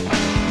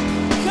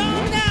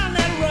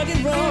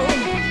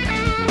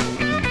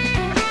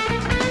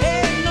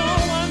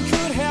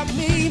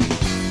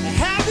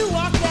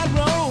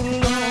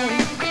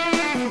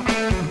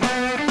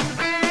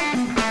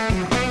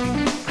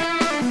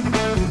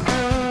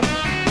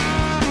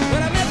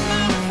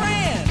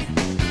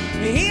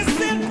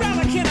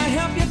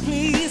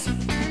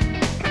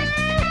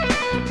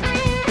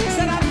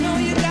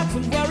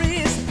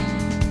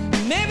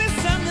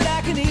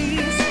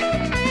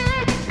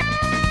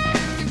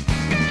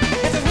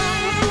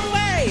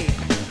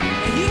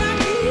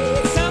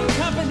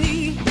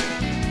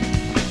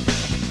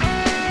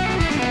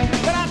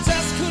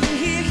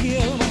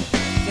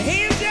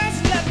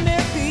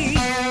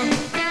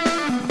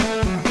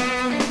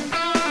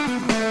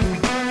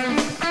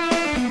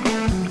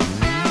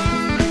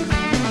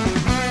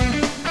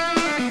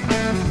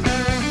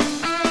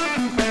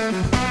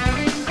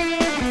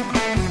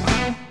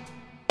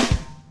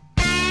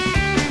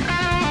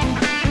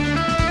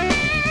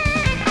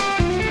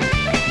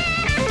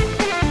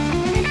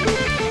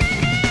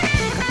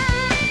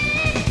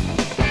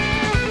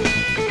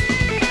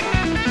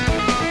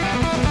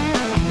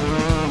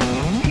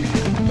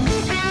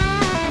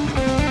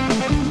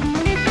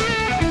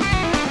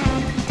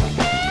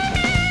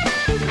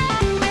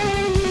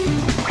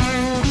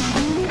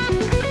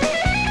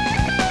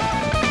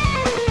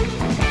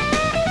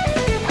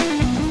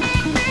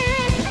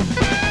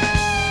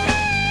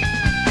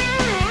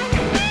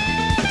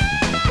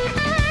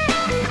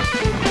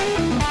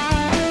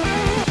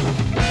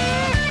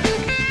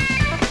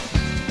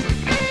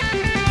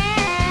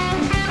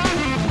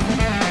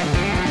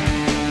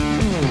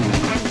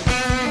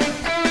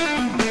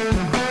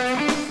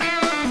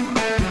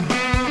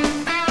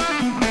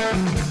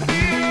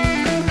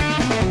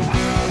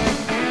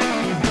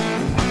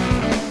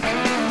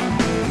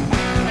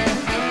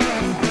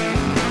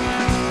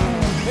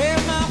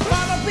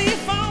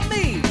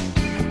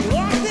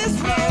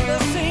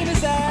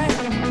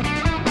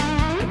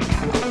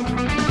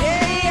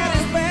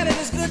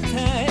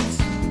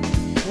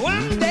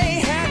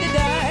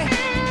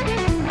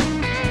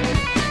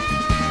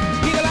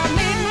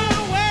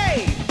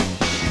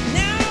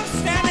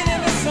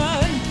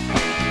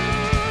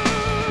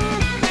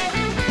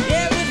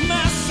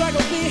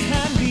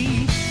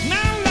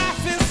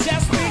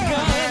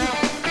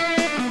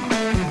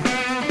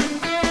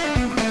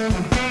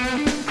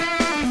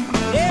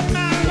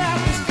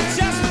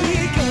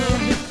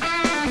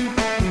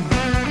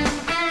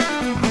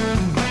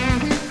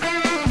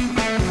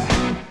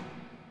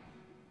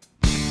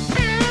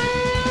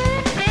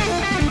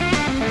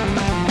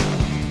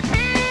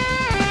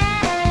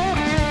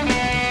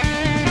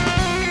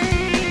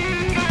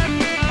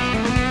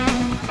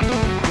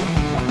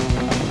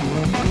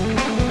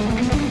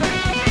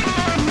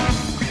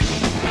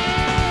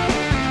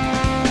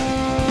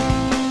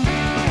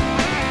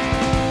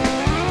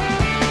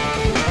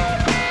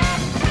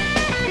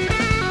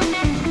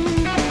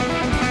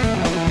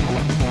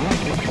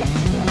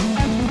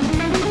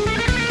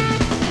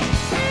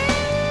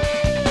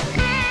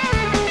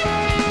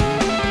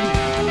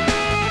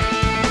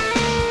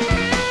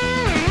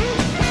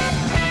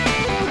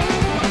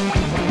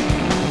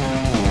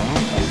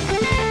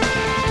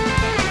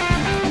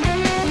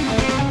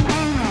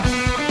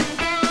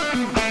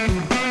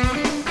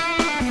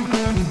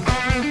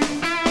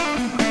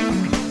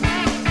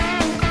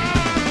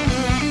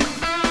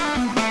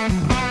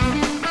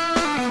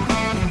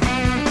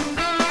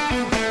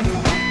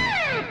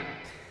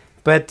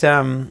 But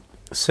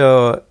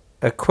so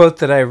a quote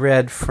that I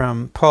read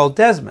from Paul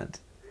Desmond,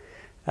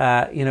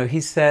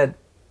 he said,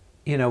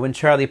 when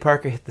Charlie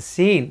Parker hit the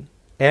scene,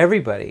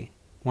 everybody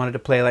wanted to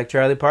play like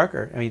Charlie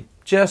Parker. I mean,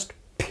 just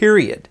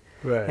period.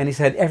 Right. And he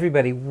said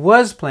everybody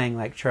was playing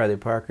like Charlie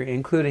Parker,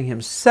 including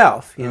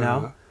himself,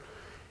 Uh-huh.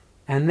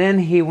 And then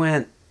he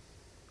went,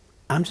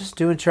 I'm just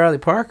doing Charlie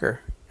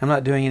Parker. I'm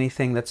not doing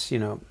anything that's,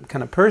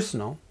 kind of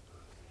personal.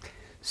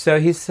 So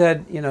he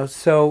said,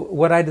 so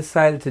what I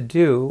decided to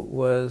do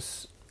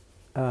was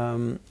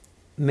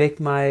make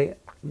my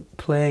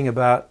playing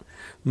about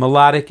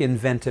melodic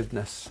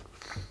inventiveness.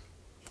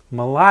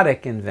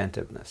 Melodic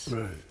inventiveness.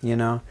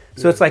 Right.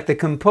 So it's like the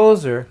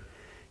composer,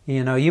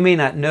 you may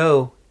not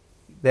know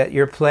that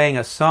you're playing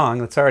a song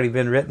that's already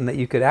been written, that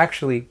you could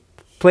actually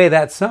play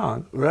that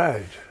song.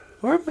 Right.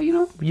 Or,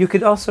 you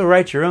could also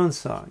write your own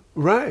song,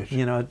 Right.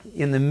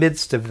 in the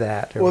midst of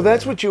that. Well,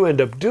 that's what you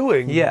end up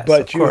doing. Yes,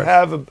 but of you course.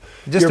 have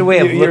Just a way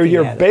of looking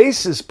your at it.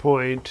 basis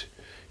point.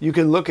 You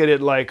can look at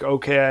it like,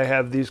 okay, I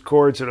have these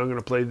chords and I'm going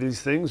to play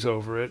these things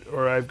over it,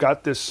 or I've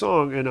got this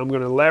song and I'm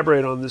going to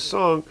elaborate on this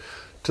song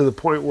to the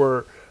point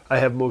where I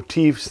have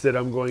motifs that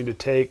I'm going to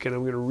take and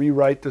I'm going to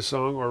rewrite the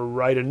song or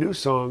write a new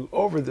song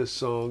over this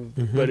song,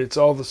 but it's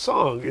all the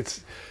song.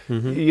 It's,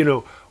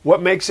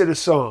 what makes it a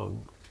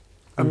song?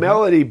 A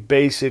melody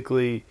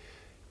basically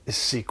is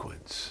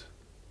sequence.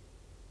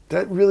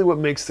 That's really what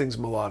makes things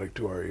melodic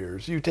to our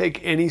ears. You take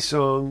any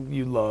song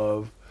you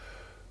love,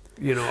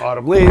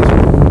 Autumn Leaves,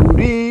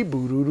 boo-doo-dee,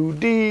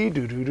 boo-doo-doo-dee,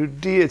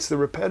 doo-doo-doo-dee. It's the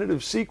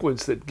repetitive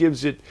sequence that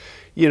gives it,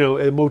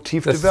 a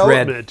motif The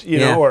development,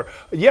 thread. or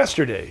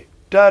Yesterday,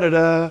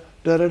 da-da-da,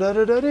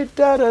 da-da-da-da-da-da,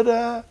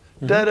 da-da-da,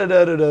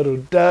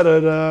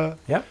 da-da-da-da-da-da-da.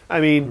 Yep. I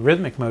mean,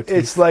 Rhythmic motif.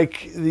 it's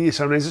like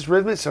sometimes it's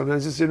rhythmic,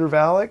 sometimes it's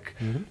intervallic.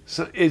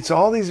 So it's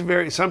all these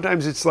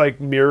sometimes it's like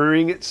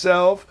mirroring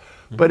itself,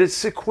 but it's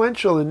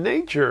sequential in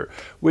nature,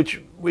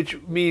 which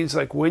means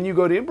like when you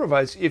go to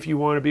improvise, if you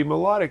want to be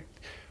melodic,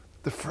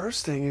 the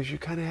first thing is you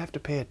kind of have to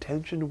pay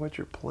attention to what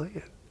you're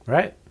playing.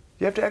 Right.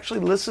 You have to actually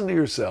listen to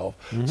yourself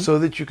so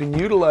that you can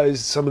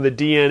utilize some of the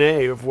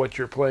DNA of what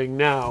you're playing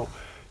now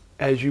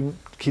as you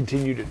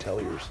continue to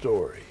tell your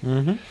story.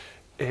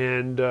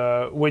 And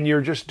when you're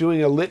just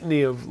doing a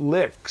litany of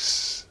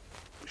licks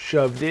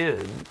shoved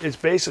in, it's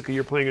basically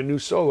you're playing a new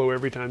solo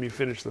every time you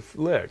finish the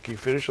lick. You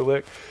finish a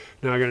lick,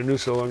 now I got a new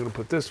solo, I'm going to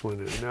put this one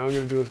in. Now I'm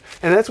going to do it.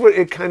 And that's what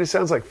it kind of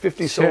sounds like,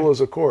 50 Sure.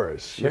 solos a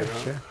chorus. Sure,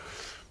 sure.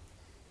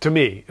 To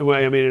me. Well,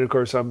 I mean, and of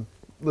course, I'm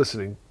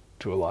listening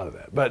to a lot of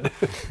that. But,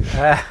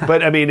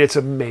 but I mean, it's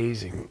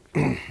amazing.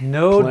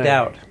 No playing.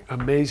 doubt.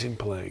 Amazing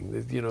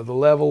playing. The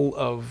level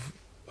of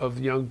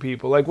young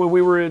people, like when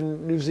we were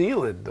in New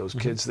Zealand, those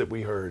kids that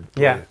we heard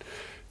Yeah.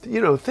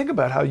 playing. Think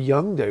about how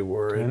young they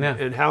were I know.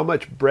 and how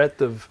much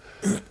breadth of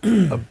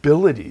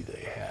ability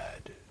they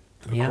had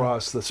Yeah.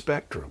 across the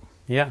spectrum.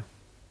 Yeah.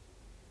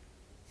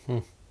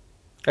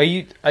 Are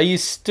you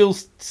still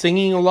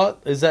singing a lot?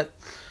 Is that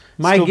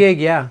My still- gig,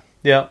 yeah.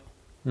 Yeah.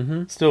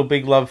 Still a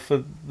big love for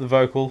the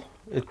vocal.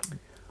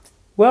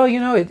 Well,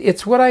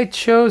 it's what I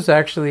chose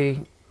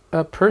actually,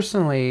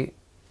 personally.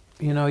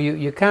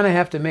 You kind of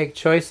have to make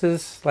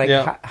choices. Like,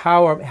 Yeah.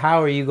 how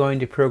are you going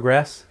to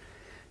progress?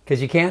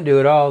 Because you can't do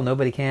it all.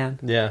 Nobody can.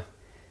 Yeah.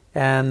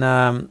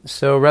 And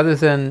so rather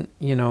than,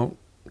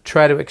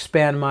 try to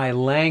expand my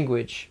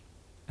language,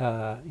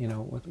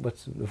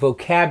 what's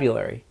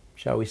vocabulary,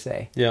 shall we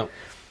say, Yeah.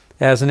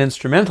 as an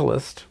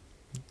instrumentalist,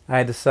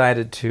 I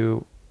decided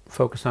to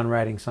focus on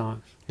writing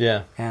songs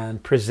Yeah.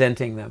 and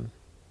presenting them,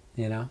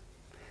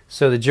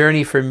 So the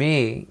journey for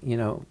me,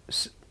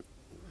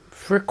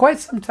 for quite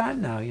some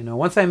time now,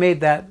 once I made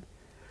that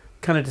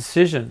kind of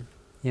decision,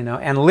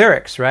 and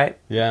lyrics, right?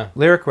 Yeah.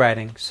 Lyric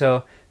writing.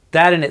 So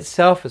that in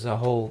itself is a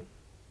whole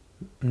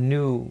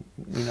new,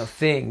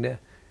 thing to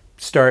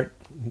start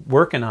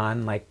working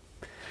on. Like,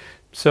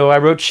 so I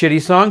wrote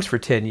shitty songs for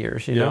 10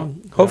 years,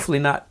 hopefully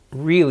not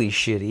really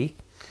shitty,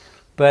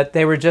 but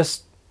they were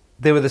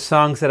the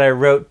songs that I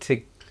wrote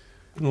to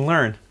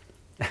learn.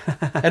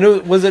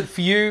 And was it for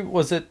you?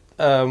 Was it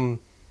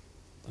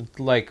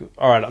like,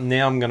 all right,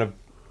 now I'm gonna?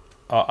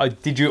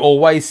 Did you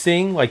always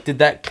sing? Like, did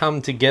that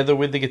come together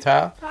with the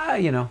guitar?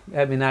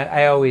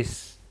 I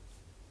always,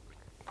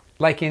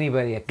 like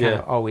anybody, I kind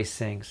of always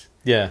sings.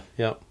 Yeah.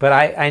 Yeah. But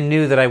I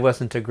knew that I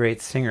wasn't a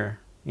great singer,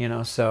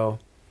 so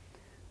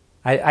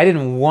I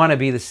didn't want to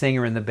be the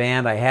singer in the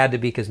band. I had to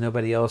be because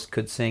nobody else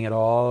could sing at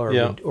all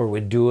or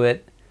would do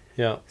it.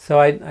 Yeah. So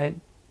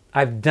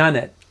I've done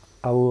it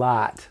a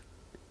lot,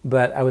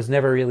 but I was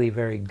never really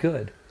very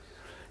good.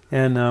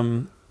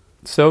 And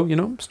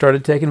so,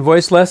 started taking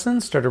voice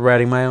lessons, started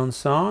writing my own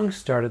songs,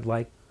 started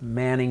like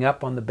manning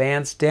up on the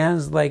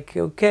bandstands, like,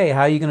 okay,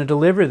 how are you going to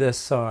deliver this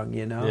song,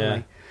 Yeah.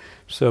 Like,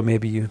 so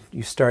maybe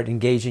you start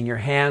engaging your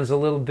hands a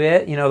little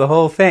bit, the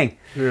whole thing.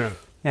 Yeah.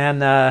 And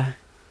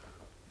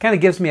kind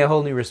of gives me a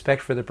whole new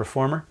respect for the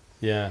performer.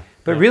 Yeah.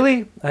 But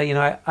really,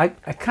 I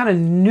kind of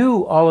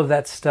knew all of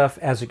that stuff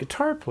as a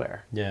guitar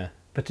player. Yeah.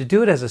 But to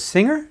do it as a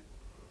singer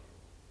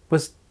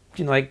was,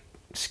 like,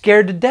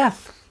 scared to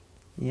death,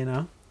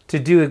 to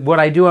do what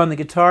I do on the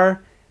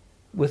guitar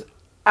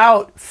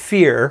without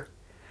fear.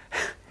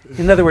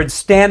 In other words,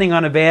 standing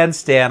on a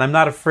bandstand, I'm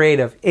not afraid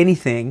of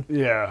anything.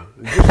 Yeah,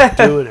 just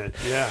doing it.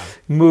 Yeah,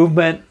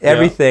 Movement,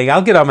 everything.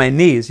 I'll get on my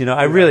knees. You know,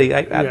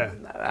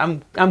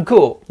 I'm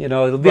cool. You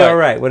know, it'll be all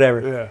right.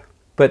 Whatever. yeah.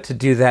 But to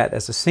do that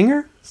as a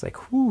singer, it's like,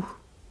 whew,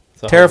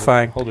 It's a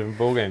terrifying. Whole different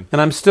ball game.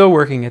 And I'm still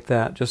working at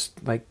that.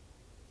 Just like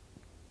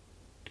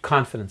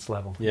confidence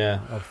level. Yeah.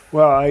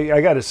 Well,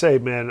 I got to say,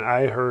 man,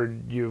 I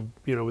heard you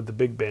with the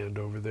big band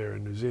over there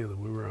in New Zealand.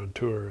 We were on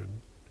tour,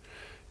 and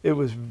it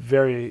was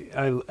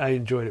I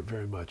enjoyed it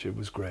very much. It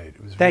was great.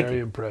 It was Thank very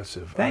you.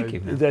 impressive. Thank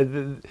you,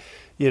 man.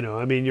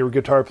 I mean, your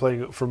guitar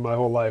playing for my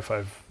whole life,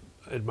 I've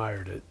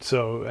admired it.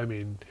 So, I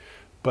mean,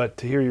 but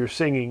to hear your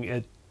singing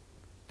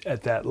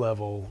at that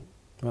level,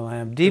 Well, I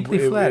am deeply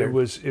flattered.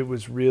 It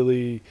was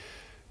really.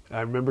 I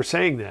remember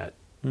saying that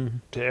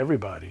to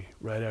everybody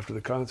right after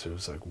the concert. It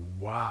was like,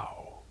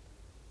 wow.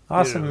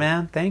 Awesome,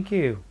 man. Thank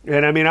you.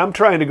 And I mean, I'm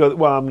trying to go.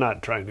 Well, I'm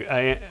not trying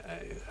to.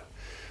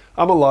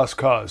 I'm a lost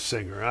cause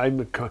singer. I'm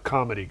a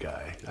comedy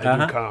guy. I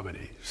do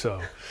comedy,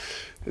 so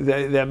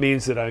that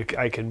means that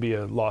I can be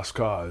a lost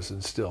cause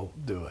and still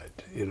do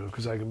it. You know,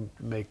 because I can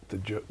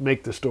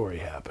make the story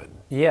happen,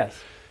 Yes.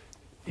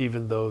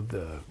 even though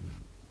the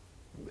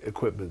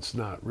equipment's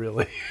not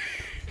really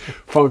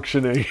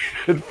functioning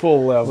at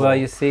full level. Well,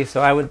 you see,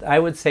 so I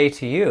would say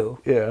to you,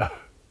 yeah.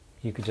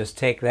 you could just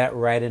take that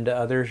right into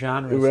other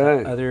genres,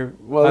 Right. other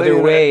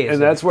Well, ways.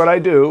 and that's what I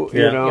do.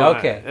 Yeah. You know,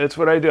 Okay. that's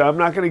what I do. I'm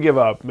not going to give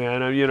up,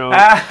 man. You know,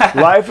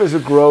 life is a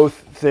growth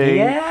thing.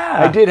 Yeah.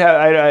 I did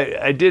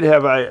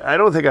have. I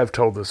don't think I've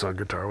told this on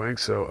Guitar Wing.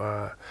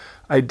 So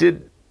I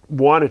did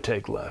want to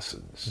take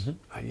lessons.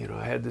 I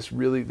had this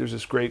there's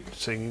this great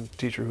singing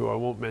teacher who I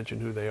won't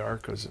mention who they are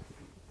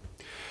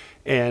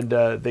and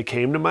they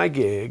came to my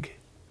gig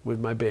with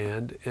my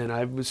band, and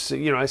I was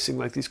I sing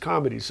like these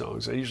comedy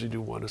songs. I usually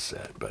do one a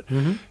set, but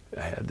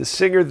I had the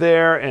singer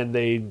there, and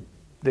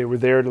they were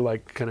there to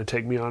like kind of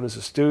take me on as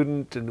a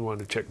student and want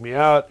to check me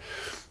out,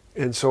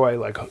 and so I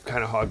like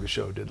kind of hogged the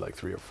show, did like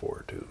 3 or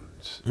 4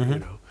 tunes,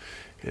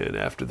 and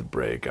after the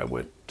break I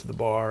went to the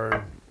bar,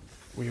 and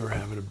we were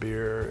having a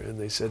beer, and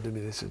they said to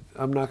me,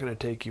 I'm not going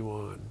to take you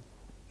on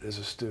as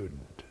a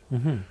student.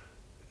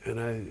 And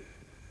I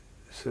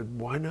said,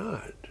 why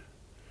not?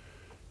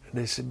 And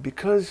they said,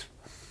 because,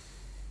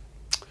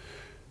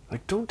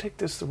 like, don't take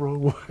this the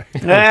wrong way.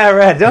 Yeah,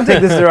 right. Don't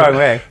take this the wrong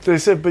way. They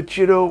said, but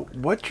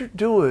what you're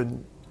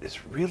doing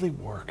is really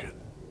working.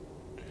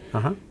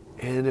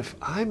 And if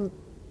I'm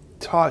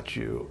taught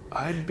you,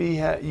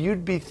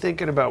 you'd be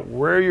thinking about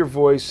where your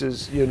voice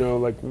is,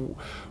 like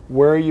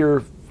where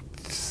your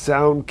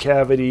sound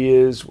cavity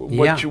is,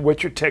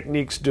 what your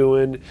technique's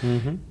doing.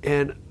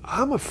 And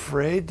I'm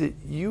afraid that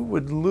you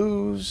would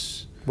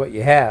lose What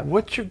you have.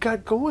 what you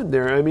got going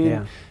there. I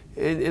mean,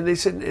 and they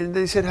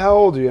said, how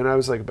old are you? And I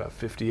was like about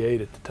 58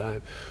 at the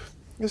time.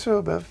 So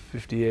about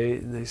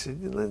 58, and they said,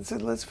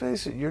 let's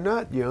face it, you're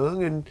not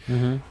young, and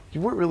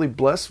you weren't really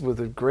blessed with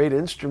a great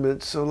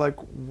instrument. So like,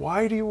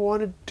 why do you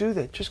want to do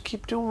that? Just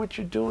keep doing what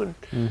you're doing,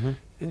 and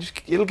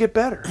it'll get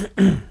better.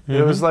 And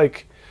it was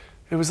like,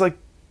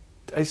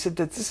 I said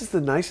that this is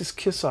the nicest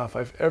kiss off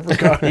I've ever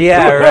gotten.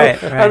 Yeah,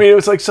 right. I mean, it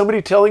was like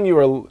somebody telling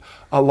you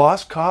a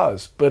lost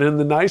cause, but in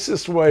the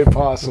nicest way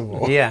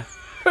possible. Yeah.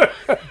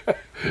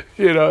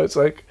 It's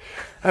like,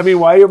 I mean,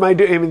 why am I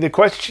doing? I mean, the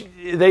question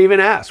they even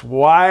asked,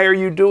 why are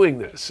you doing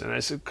this? And I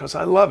said, because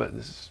I love it.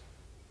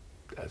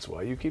 That's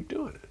why you keep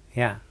doing it.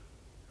 Yeah.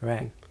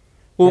 Right.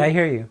 Well, Yeah, I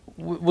hear you.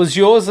 Was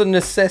yours a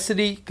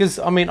necessity? Because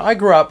I mean, I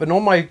grew up, and a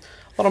lot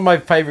of my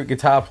favorite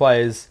guitar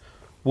players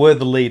were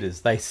the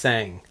leaders. They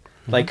sang.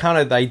 They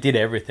did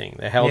everything.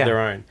 They held their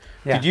own.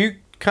 Yeah. Did you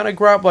kind of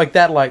grow up like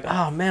that? Like,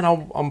 oh man,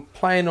 I'm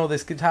playing all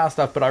this guitar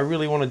stuff, but I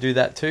really want to do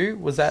that too.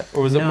 Was that,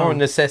 or was it more a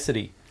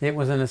necessity? It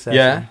was a necessity.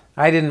 Yeah?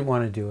 I didn't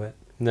want to do it.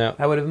 No.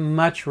 I would have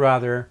much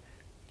rather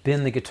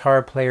been the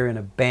guitar player in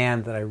a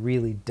band that I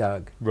really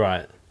dug.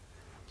 Right.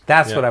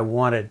 That's what I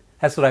wanted.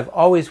 That's what I've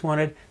always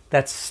wanted.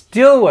 That's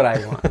still what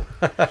I want.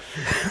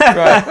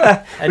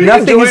 Right. And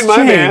nothing has Join my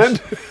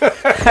band.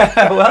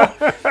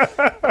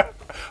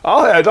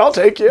 Well, I'll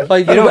take you.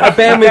 like a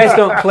band just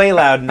don't play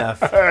loud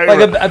enough. like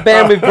a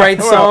band with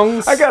great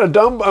songs. I've got a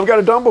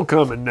Dumble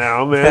coming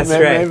now, man. That's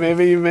right.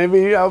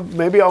 Maybe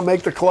I'll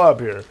make the club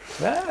here.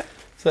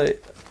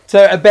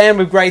 So a band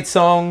with great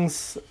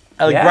songs,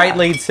 a Yeah. great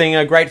lead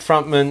singer, great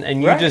frontman,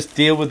 and you Right. just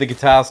deal with the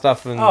guitar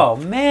stuff. And Oh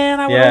man,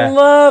 I would Yeah. have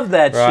loved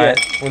that right,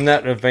 shit. wouldn't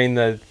that have been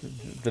the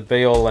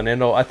be all and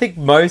end all? I think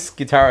most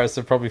guitarists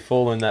have probably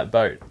fallen in that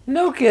boat.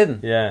 No kidding.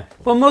 Yeah,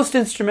 Well, most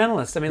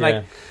instrumentalists. I mean, Yeah.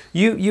 like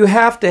you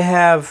have to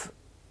have,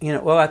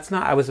 well, that's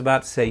not. I was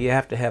about to say you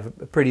have to have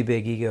a pretty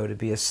big ego to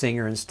be a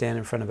singer and stand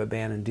in front of a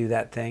band and do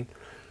that thing.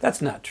 That's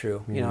not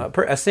true.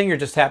 A singer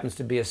just happens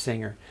to be a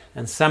singer,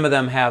 and some of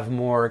them have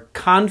more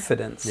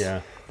confidence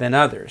than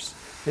others.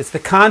 It's the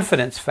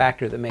confidence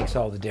factor that makes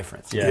all the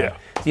difference. Yeah.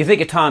 So you think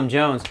of Tom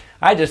Jones,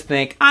 I just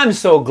think, I'm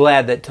so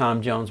glad that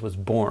Tom Jones was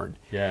born.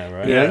 yeah,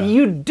 right. You know,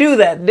 you do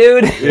that,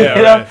 dude. Yeah,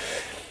 You know? right.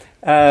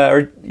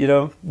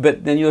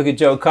 But then you look at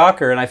Joe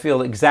Cocker, and I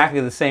feel exactly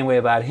the same way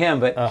about him.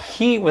 But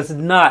he was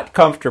not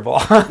comfortable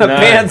on the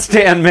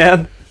bandstand,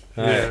 man.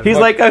 Yeah. He's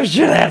like, oh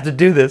shit, I have to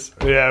do this.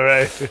 Yeah,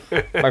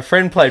 right. My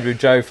friend played with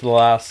Joe for the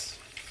last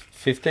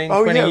 15,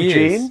 20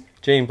 years.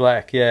 Gene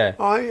Black, yeah.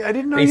 Oh, I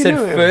didn't know He you said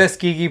knew him. first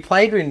gig he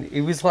played with,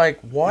 he was like,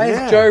 why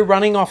Yeah. is Joe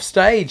running off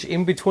stage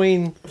in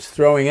between Just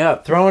throwing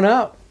up. throwing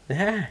up?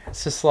 Yeah,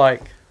 it's just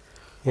like,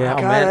 Yeah. oh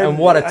God, man, and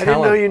what a I didn't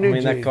know talent. you knew I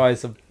mean, that Gene.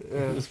 guy's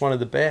was one of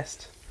the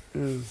best.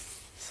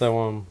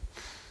 So,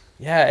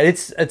 yeah,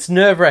 it's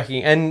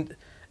nerve-wracking. And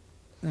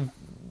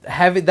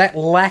having that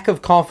lack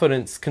of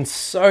confidence can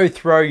so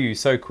throw you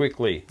so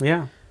quickly.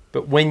 Yeah.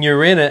 But when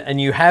you're in it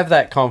and you have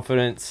that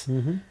confidence,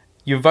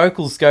 your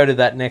vocals go to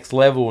that next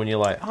level and you're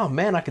like, oh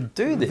man, I can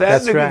do this.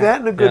 That's right. That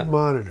and a good Yeah.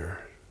 monitor.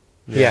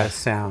 Yeah,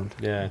 sound.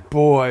 Yeah.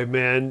 Boy,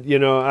 man,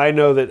 I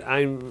know that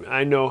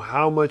I know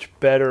how much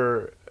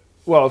better.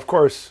 Well, of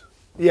course,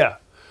 yeah,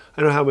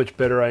 I know how much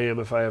better I am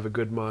if I have a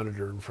good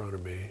monitor in front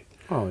of me.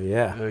 Oh,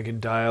 yeah. I can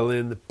dial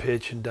in the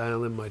pitch and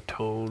dial in my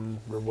tone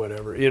or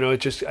whatever. It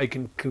just I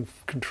can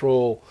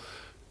control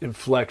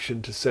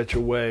inflection to such a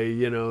way,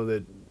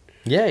 that.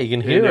 Yeah, you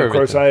can And hear of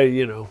course,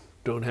 everything. I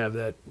don't have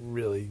that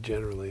really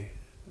generally.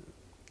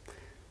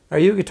 Are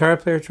you a guitar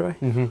player, Troy?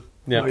 Mm-hmm.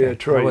 Yeah. Oh, yeah, I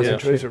Troy.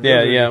 wasn't Yeah, Troy's a Yeah,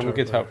 really yeah, good I'm a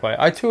guitar player.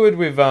 I toured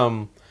with,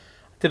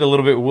 did a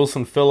little bit with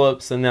Wilson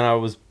Phillips, and then I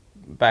was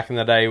back in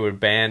the day with a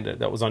band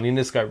that was on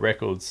Interscope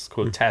Records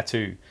called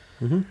Tattoo,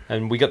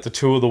 and we got to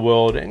tour the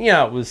world, and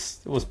it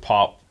was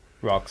pop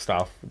rock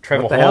stuff.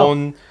 Trevor What the hell?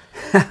 Horn,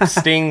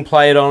 Sting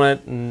played on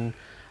it, and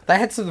they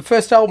had the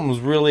first album was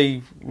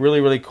really,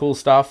 really, really cool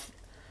stuff.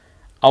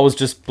 I was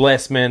just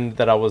blessed, man,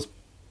 that I was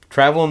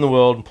traveling the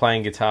world and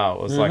playing guitar.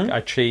 It was like I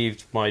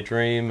achieved my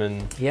dream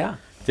and Yeah.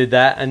 did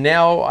that. And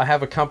now I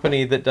have a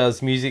company that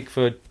does music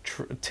for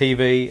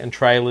TV and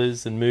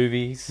trailers and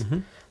movies.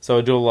 So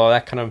I do a lot of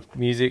that kind of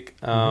music.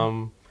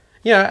 And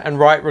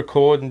write,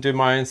 record, and do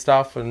my own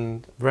stuff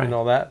and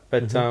all that.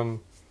 But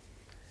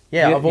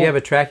yeah, You have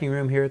a tracking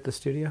room here at the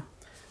studio?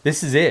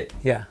 this is it.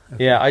 Yeah.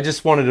 Yeah, I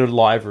just wanted a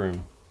live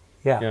room.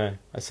 Yeah.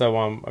 So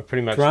I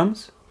pretty much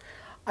Drums?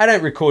 I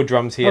don't record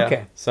drums here.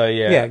 Okay. So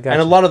yeah. Yeah, gotcha.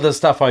 And a lot of the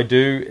stuff I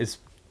do is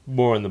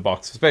more in the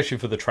box, especially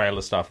for the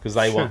trailer stuff, because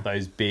they want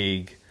those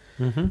big,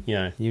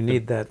 You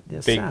need that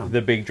sound.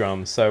 the big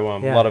drums. So a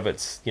lot of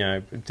it's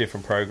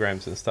different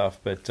programs and stuff.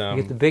 But You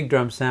get the big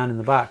drum sound in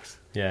the box.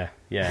 yeah,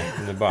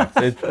 in the box.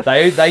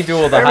 They do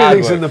all the hard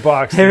Everything's work. in the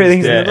box.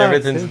 Everything's yeah, in the box.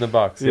 everything's in the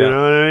box. You Yeah.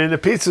 know what I mean? The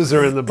pizzas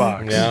are in the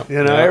box. Yeah.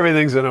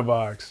 Everything's in a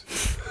box.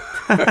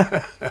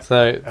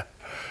 So,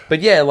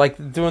 but yeah,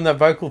 like doing that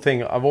vocal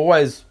thing, I've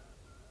always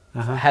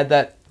had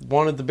that,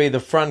 wanted to be the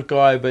front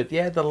guy, but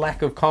the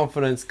lack of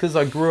confidence because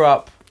I grew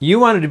up. You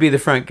wanted to be the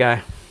front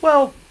guy.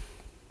 Well,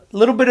 a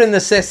little bit of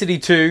necessity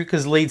too,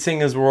 because lead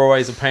singers were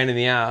always a pain in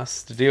the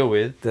ass to deal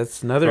with.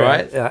 That's another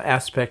Right.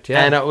 aspect,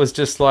 yeah. And it was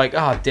just like,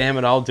 oh, damn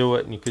it, I'll do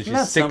it, because you're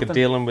That's sick something. of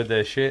dealing with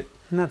their shit.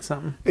 Isn't that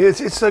something?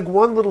 It's like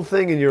one little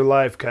thing in your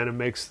life kind of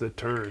makes the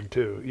turn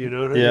too. You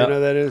know what Yeah. you know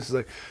that is?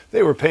 Like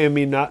they were paying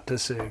me not to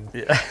sing.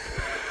 Yeah.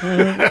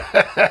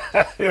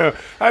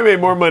 I made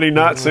more money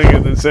not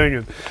singing than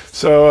singing.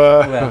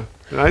 So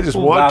I just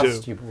want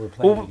to. You were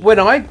playing Well, when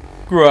I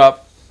grew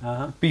up,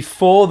 Uh-huh.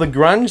 before the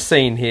grunge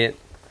scene hit,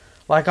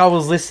 like I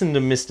was listening to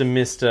Mr.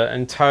 Mister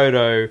and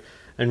Toto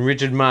and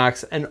Richard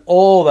Marx, and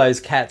all those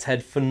cats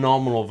had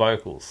phenomenal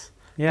vocals.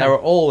 Yeah. They were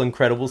all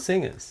incredible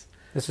singers.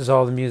 This is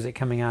all the music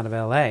coming out of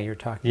LA you're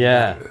talking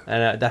Yeah, about.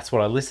 and that's what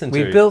I listened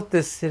We to. built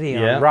this city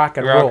on rock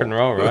and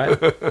roll right?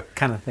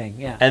 kind of thing,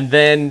 yeah. And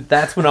then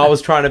that's when I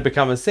was trying to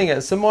become a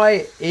singer. So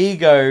my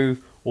ego,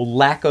 or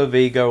lack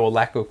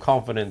of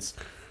confidence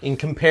in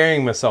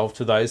comparing myself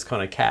to those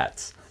kind of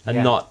cats and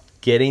Yeah. not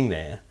getting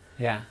there.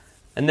 Yeah.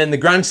 And then the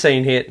grunge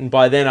scene hit, and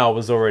by then I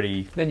was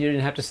already, Then you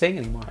didn't have to sing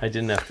anymore. I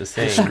didn't have to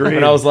sing. Scream.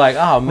 But I was like,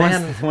 oh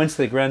man, Once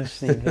the grunge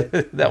scene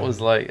hit. that was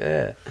like,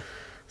 yeah.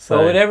 So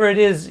So whatever it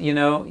is,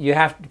 you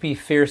have to be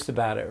fierce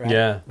about it, right?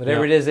 Yeah,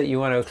 Whatever yeah. it is that you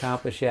want to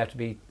accomplish, you have to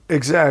be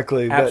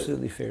Exactly.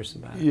 absolutely fierce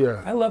about it.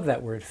 Yeah. I love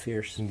that word,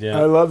 fierce. yeah,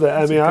 I love that.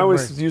 That's a I good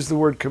always word. use the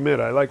word commit.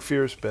 I like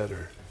fierce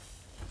better.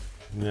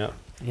 yeah.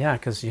 Yeah,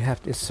 because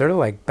it's sort of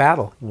like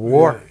battle,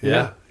 war.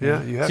 Yeah.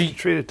 You have See, to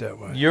treat it that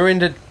way. You're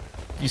into,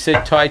 you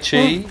said Tai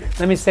Chi.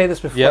 Let me say this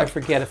before Yep. I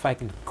forget, if I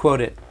can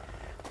quote it.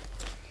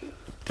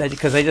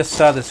 Because I just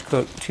saw this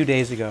quote 2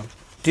 days ago.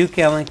 Duke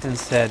Ellington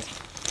said,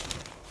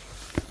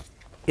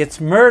 "It's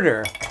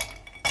murder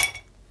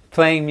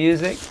playing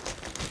music."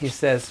 He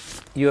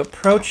says, "You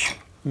approach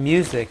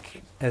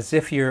music as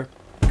if you're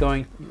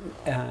going,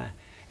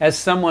 as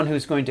someone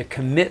who's going to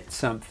commit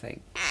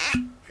something."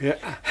 Yeah.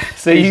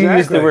 So you use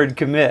Exactly. the word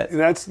commit.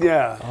 That's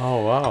yeah.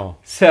 Oh wow.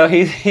 So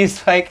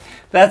he's like,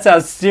 that's how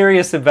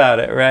serious about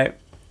it, right?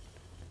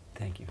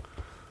 Thank you.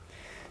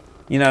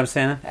 You know what I'm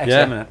saying? Actually,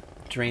 Yeah. I'm going to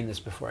drain this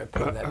before I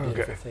put that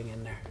beautiful thing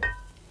in there.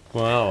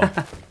 Wow.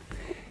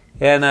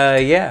 And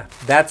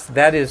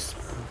that is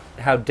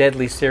how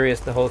deadly serious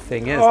the whole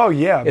thing is. Oh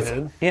yeah, It's-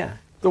 man. Yeah.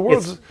 The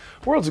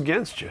world's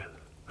against you.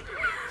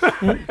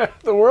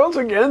 The world's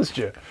against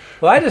you.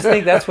 Well, I just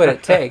think that's what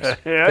it takes.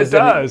 Yeah, it 'Cause, I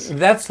mean, does.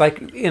 that's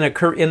like in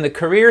the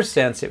career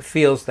sense, it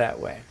feels that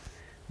way.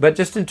 But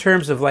just in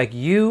terms of like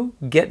you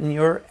getting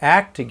your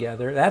act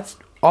together, that's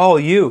all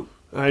you,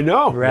 I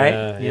know. right?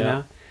 Yeah, you yeah.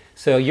 know,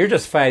 so you're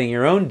just fighting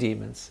your own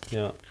demons.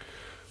 Yeah.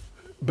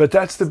 But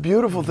that's the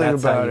beautiful thing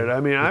That's how about you- it. I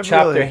mean, you I've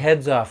chop really, their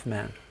heads off,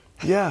 man.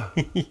 yeah.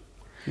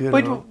 You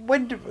But know.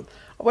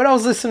 when I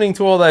was listening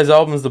to all those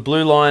albums, the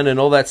Blue Line and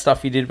all that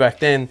stuff you did back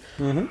then,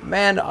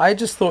 man, I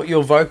just thought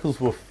your vocals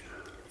were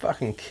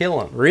fucking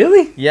killing.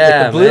 Really?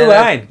 Yeah, With the blue man.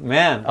 line,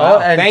 man. Wow,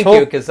 and thank talk,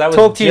 you, because I was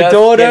talk to your just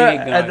daughter getting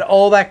it going. and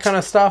all that kind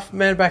of stuff,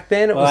 man. Back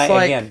then, it Well, was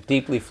like again,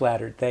 deeply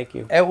flattered. Thank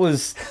you. it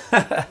was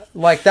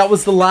like that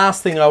was the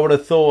last thing I would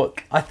have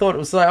thought. I thought it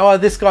was like, oh,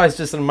 this guy's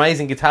just an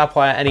amazing guitar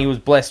player, and he was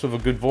blessed with a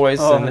good voice,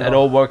 Oh, and no. it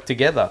all worked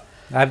together.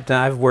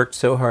 I've worked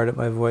so hard at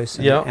my voice,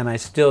 and, Yeah. and I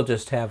still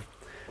just have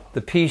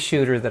the pea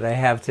shooter that I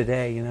have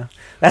today. You know,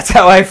 that's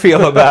how I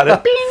feel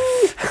about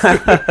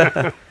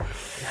it.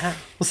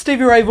 Well,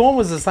 Stevie Ray Vaughan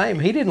was the same.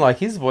 He didn't like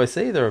his voice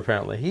either,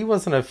 apparently. He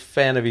wasn't a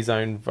fan of his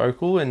own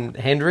vocal, and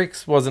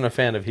Hendrix wasn't a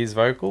fan of his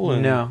vocal.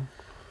 And No.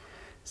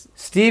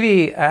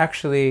 Stevie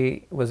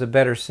actually was a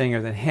better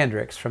singer than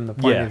Hendrix from the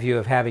point Yeah. of view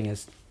of having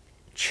his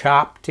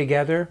chop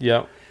together.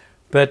 Yeah.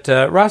 But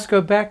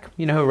Roscoe Beck,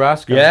 you know who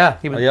Roscoe? Yeah.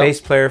 He was Yep.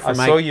 bass player for I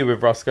Mike saw you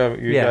with Roscoe,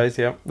 you Yeah. guys,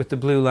 yeah. with the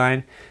Blue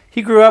Line.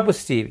 He grew up with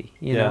Stevie,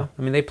 you Yeah. know.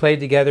 I mean, they played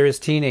together as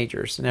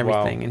teenagers and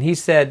everything. Wow. And he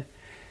said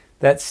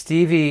that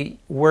Stevie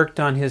worked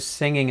on his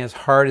singing as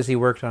hard as he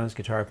worked on his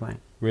guitar playing.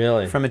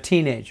 Really? From a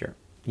teenager.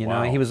 You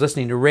know, Wow. he was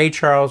listening to Ray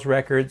Charles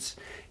records.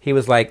 He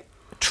was like,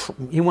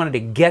 he wanted to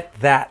get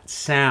that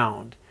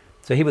sound.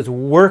 So he was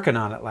working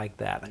on it like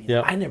that. I mean,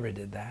 Yep. I never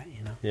did that,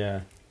 you know.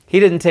 Yeah. He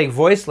didn't take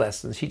voice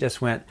lessons. He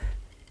just went,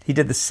 he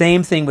did the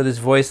same thing with his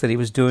voice that he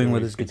was doing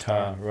with his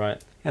guitar.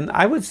 Right. And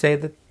I would say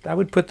that I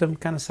would put them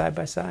kind of side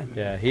by side.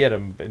 Yeah, he had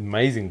an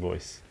amazing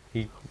voice.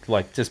 He,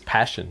 like, just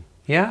passion.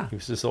 Yeah. He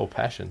was just all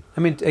passion.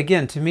 I mean,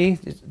 again, to me,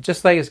 it's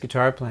just like his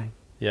guitar playing,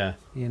 Yeah.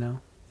 you know.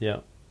 Yeah.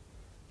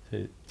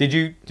 So, did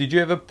you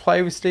ever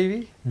play with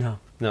Stevie? No.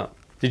 No.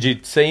 Did you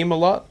see him a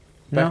lot?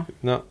 No.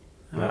 No.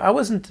 No. I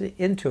wasn't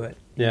into it.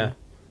 you Yeah. know.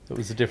 It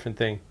was a different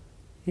thing.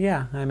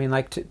 Yeah. I mean,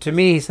 like, to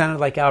me, he sounded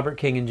like Albert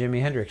King and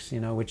Jimi Hendrix, you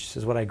know, which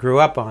is what I grew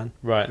up on,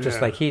 Right. just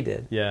Yeah. like he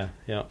did. Yeah.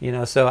 Yeah. You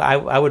know, so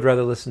I would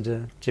rather listen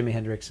to Jimi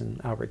Hendrix and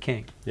Albert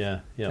King. Yeah.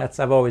 Yeah.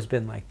 I've always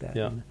been like that.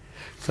 Yeah. you know.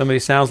 Somebody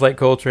sounds like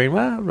Coltrane.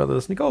 Well, I'd rather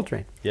listen to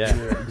Coltrane. Yeah.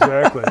 Yeah,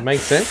 exactly. It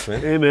makes sense,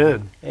 man.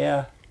 Amen.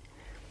 Yeah.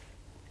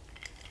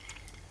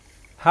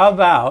 How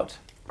about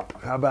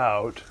How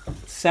about?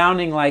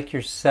 sounding like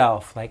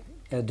yourself, like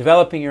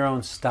developing your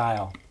own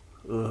style?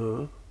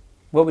 Uh-huh.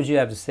 What would you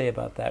have to say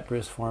about that,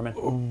 Bruce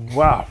Foreman?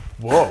 Wow.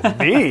 Whoa.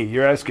 Me?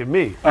 You're asking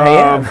me. I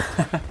am.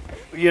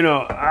 You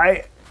know,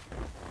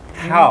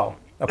 How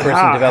a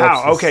person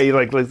develops how? this- Okay,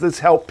 like let's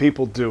help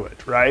people do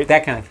it, right?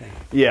 that kind of thing.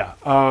 Yeah,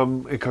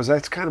 because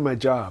that's kind of my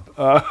job.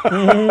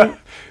 Mm-hmm.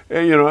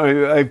 And, you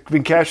know, I've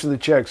been cashing the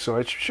checks, so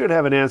I should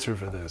have an answer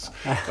for this.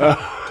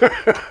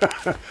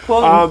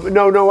 Well,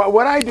 No.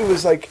 What I do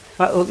is like,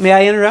 may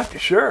I interrupt?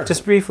 sure,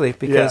 Just briefly,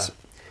 because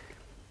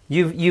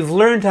you've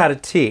learned how to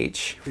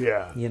teach,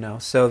 yeah, you know,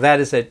 so that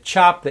is a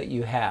chop that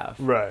you have.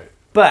 right.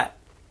 But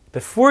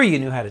before you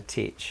knew how to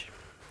teach,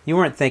 you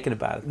weren't thinking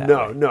about it that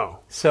way. No.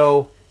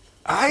 So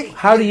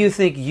how do you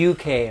think you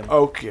came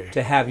Okay.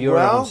 to have your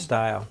own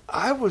style?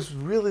 I was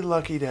really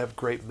lucky to have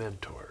great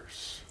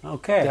mentors.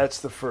 Okay. That's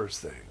the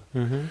first thing.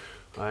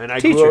 Mm-hmm. And I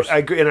Teachers.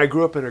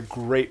 grew up in a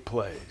great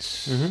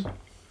place,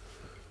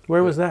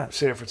 Where was that?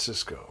 San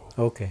Francisco.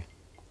 Okay.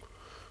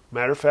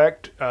 Matter of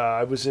fact,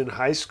 I was in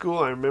high school.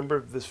 I remember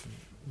this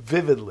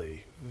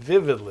vividly.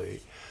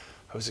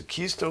 I was at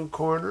Keystone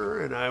Corner,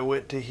 and I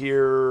went to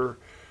hear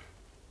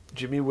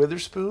Jimmy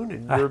Witherspoon,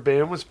 and your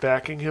band was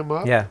backing him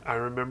up. Yeah. I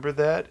remember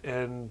that,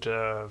 and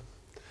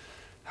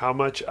how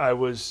much I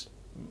was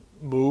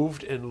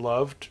moved and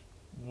loved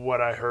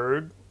what I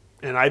heard.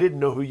 And I didn't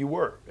know who you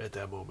were at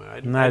that moment.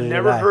 I'd Neither did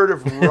never I. heard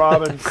of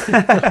Robin.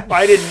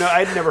 I didn't know.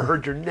 I'd never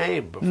heard your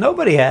name before.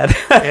 Nobody had.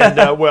 And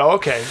so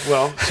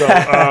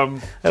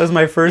That was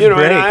my first you know,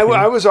 break. and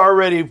I was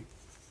already,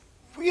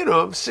 you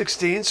know, I'm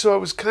 16, so I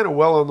was kind of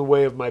well on the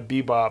way of my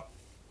bebop,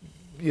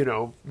 you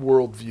know,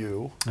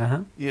 worldview, Uh-huh.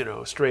 you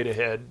know, straight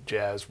ahead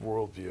jazz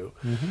worldview.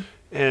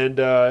 And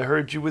I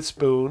heard you with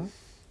Spoon,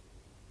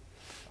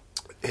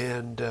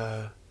 and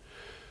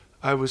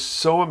I was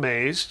so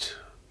amazed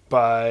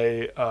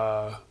by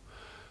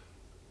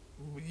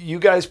you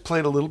guys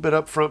played a little bit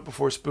up front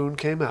before Spoon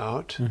came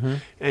out,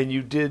 and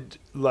you did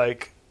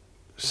like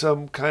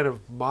some kind of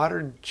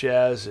modern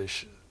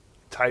jazz-ish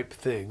type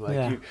thing. Like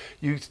Yeah.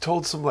 you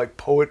told some like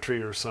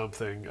poetry or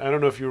something. I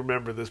don't know if you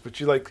remember this, but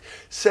you like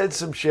said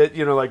some shit,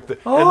 you know, like and the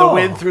Oh.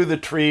 wind through the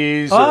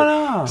trees Oh, or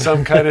no.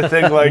 some kind of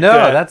thing like no,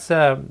 that. that's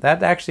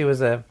that actually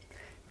was a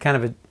kind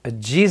of a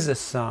Jesus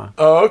song.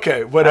 Oh,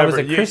 okay, whatever.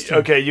 a Christian.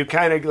 Okay, you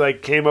kind of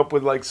like came up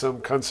with like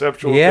some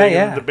conceptual Yeah, thing,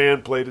 yeah. and the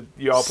band played it.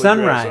 You all played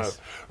Sunrise. dress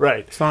up.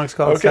 Right. The song's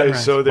called Okay,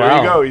 Sunrise. so there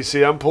Wow. you go. You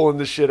see, I'm pulling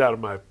this shit out of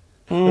my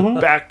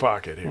back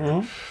pocket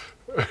here.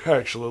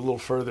 Actually, a little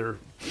further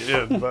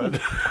in,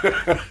 but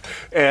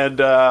and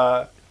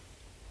That's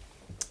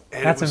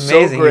it was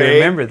amazing. So great. You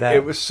remember that.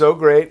 It was so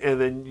great. And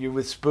then you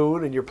with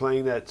Spoon, and you're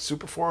playing that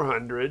Super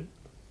 400,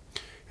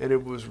 and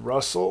it was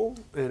Russell,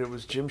 and it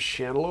was Jim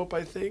Shantelope,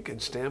 I think,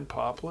 and Stan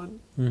Poplin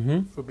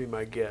would be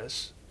my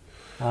guess.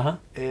 Uh-huh.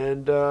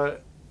 And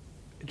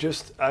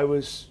I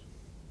was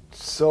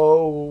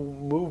so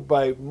moved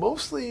by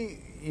mostly,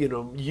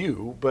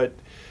 you, but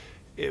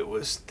it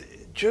was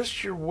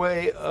just your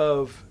way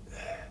of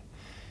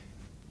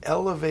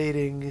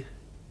elevating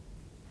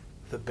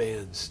the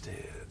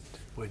bandstand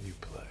when you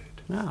played.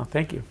 Oh,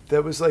 thank you.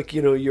 That was like,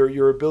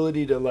 your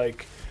ability to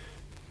like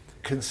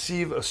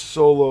conceive a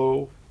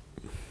solo,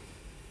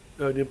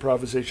 an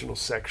improvisational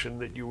section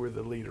that you were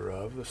the leader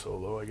of, the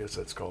solo, I guess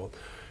that's called,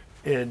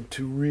 and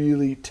to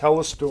really tell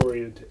a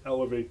story and to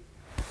elevate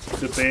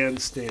the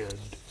bandstand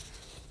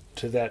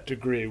to that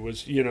degree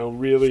was,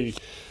 really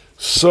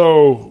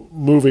so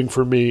moving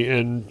for me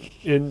and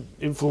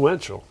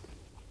influential.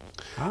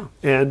 Wow.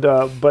 And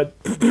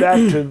but back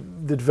to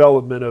the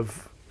development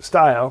of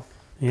style,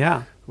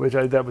 Yeah. which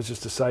that was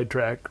just a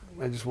sidetrack.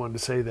 I just wanted to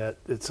say that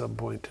at some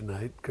point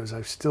tonight because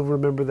I still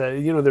remember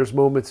that. There's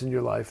moments in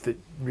your life that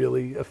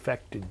really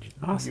affected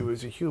Awesome. you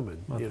as a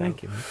human. Well,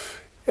 thank you.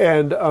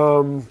 And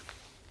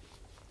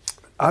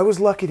I was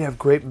lucky to have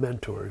great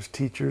mentors,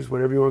 teachers,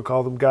 whatever you want to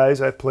call them,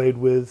 guys I played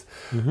with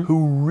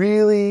who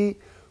really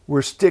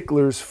were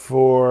sticklers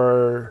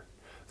for,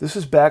 this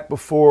was back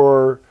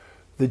before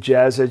the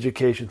jazz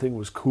education thing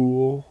was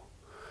cool.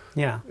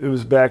 Yeah. It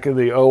was back in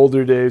the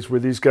older days where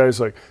these guys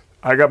like,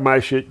 I got my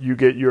shit, you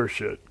get your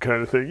shit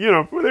kind of thing. They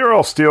were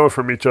all stealing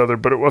from each other,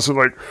 but it wasn't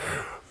like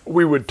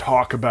we would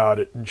talk about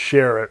it and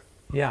share it.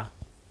 Yeah.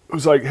 It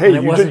was like, hey, And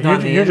it wasn't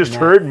on the you just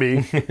internet. heard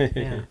me.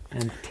 Yeah.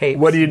 And tapes.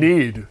 What do you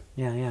need?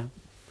 Yeah, yeah.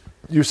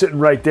 You're sitting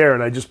right there,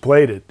 and I just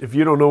played it. If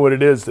you don't know what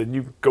it is, then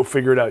you go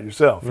figure it out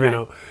yourself.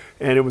 Right.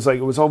 And it was like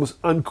it was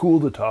almost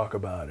uncool to talk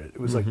about it. It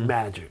was like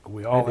magic.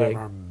 We all have dig.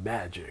 our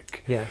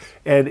magic. Yes.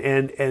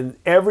 And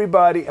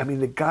everybody. I mean,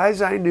 the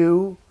guys I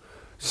knew,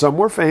 some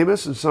were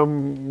famous and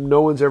some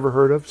no one's ever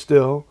heard of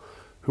still,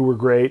 who were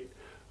great.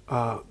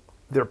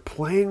 Their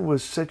playing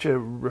was such a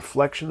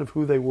reflection of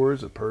who they were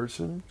as a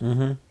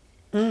person.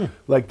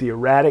 Like the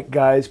erratic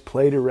guys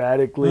played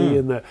erratically,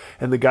 and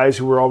the guys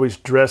who were always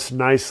dressed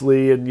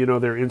nicely, and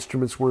their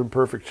instruments were in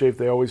perfect shape.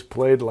 They always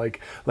played like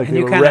And they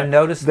you were kind of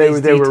noticed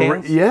these they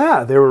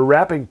details? they were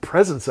wrapping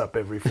presents up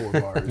every 4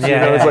 bars.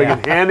 Yeah, it's yeah, like yeah.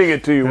 and handing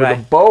it to you with Right.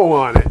 a bow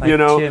on it. Like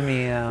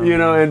Jimmy,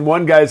 and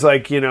one guy's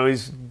like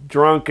he's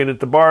drunk and at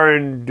the bar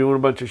and doing a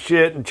bunch of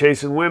shit and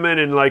chasing women,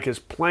 and like his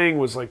playing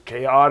was like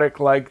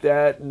chaotic like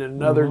that, and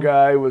another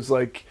guy was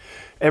like,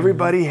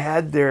 everybody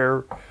had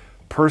their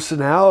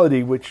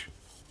personality, which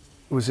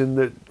was in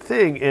the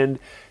thing. And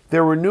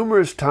there were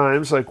numerous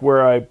times like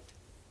where I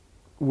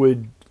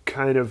would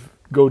kind of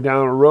go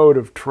down a road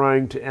of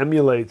trying to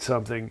emulate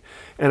something,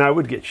 and I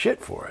would get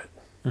shit for it.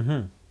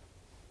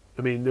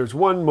 I mean, there's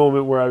one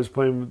moment where I was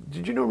playing,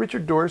 did you know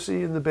Richard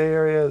Dorsey in the Bay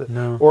Area, the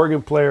No.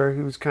 organ player?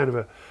 He was kind of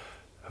a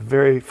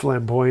very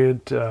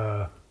flamboyant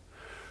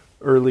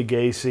early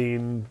gay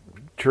scene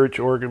church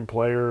organ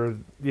player,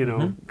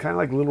 kind of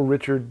like Little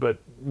Richard but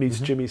meets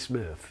Jimmy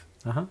Smith.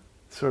 Uh-huh.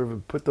 Sort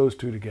of put those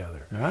two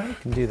together. All right, you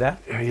can do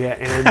that. Yeah,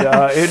 and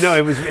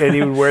it was, and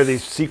he would wear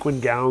these sequin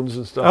gowns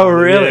and stuff. Oh,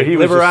 really? Yeah, he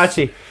was Liberace.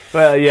 just-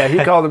 well, yeah, he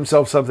called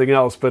himself something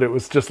else, but it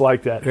was just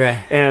like that. Right.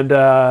 And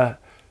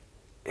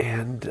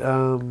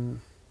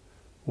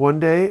one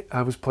day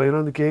I was playing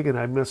on the gig, and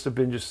I must have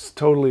been just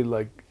totally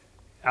like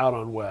out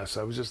on Wes.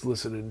 I was just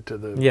listening to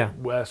the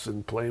Wes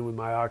and playing with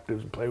my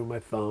octaves and playing with my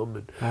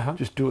thumb and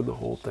just doing the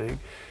whole thing.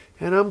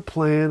 And I'm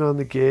playing on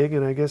the gig,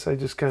 and I guess I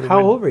just kind of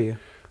How old were you?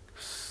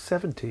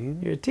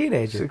 17. You're a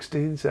teenager.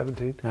 16,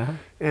 17. Uh-huh.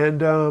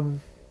 And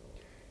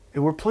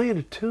we're playing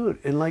a tune,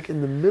 and like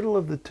in the middle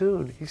of the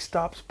tune, he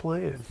stops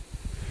playing.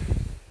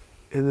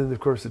 And then, of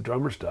course, the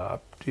drummer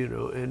stopped,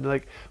 and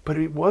like, but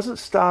it wasn't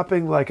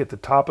stopping like at the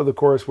top of the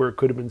chorus where it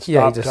could have been stop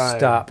Yeah, he just time.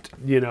 stopped.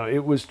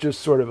 It was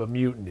just sort of a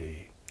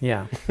mutiny.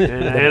 Yeah.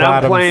 And I'm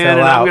bottom playing, fell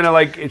and I'm out. going to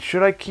like,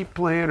 should I keep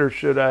playing or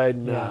should I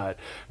not?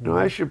 No,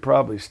 I should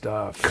probably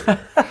stop.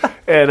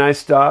 And I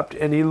stopped,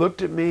 and he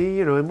looked at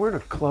me, and we're in a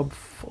club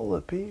full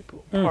of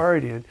people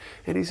partying.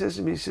 And he says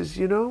to me,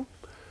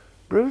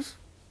 Bruce,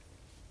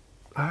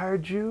 I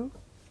hired you.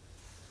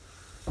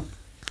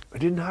 I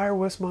didn't hire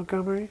Wes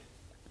Montgomery.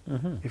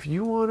 If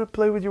you want to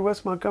play with your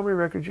Wes Montgomery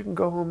records, you can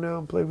go home now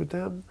and play with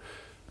them.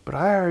 But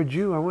I hired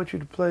you. I want you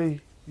to play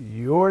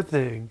your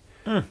thing.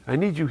 I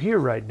need you here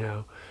right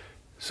now.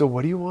 So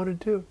what do you want to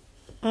do?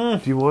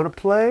 Do you want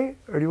to play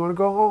or do you want to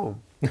go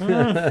home?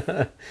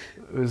 It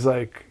was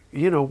like,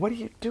 what do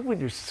you do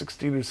when you're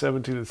 16 or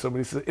 17 and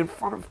somebody's in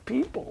front of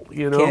people,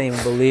 Can't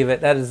even believe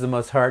it. That is the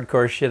most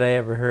hardcore shit I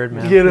ever heard,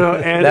 man.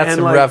 And That's and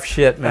some like, rough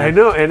shit, man. I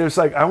know, and it's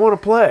like I want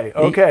to play.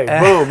 Okay,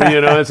 boom.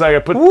 It's like I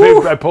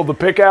pulled the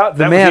pick out.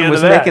 The that man was,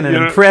 was the end of making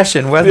that, an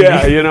impression, wasn't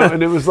Yeah, he?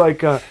 and it was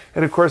like, and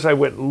of course I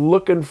went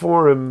looking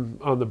for him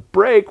on the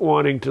break,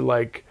 wanting to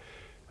like,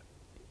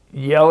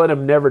 yell at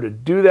him never to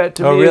do that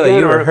to Oh, me really? again,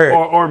 You were hurt.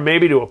 or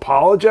maybe to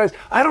apologize.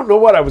 I don't know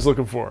what I was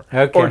looking for,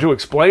 Okay. or to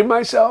explain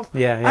myself.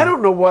 Yeah. I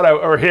don't know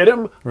or hit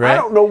him. Right. I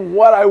don't know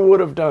what I would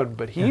have done,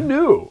 but he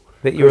knew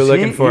That you were 'cause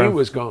looking for He him.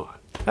 was gone.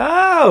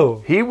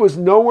 Oh, He was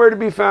nowhere to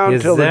be found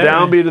Is until the that right?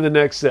 downbeat of the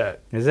next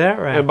set. is that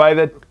right? And by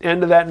the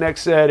end of that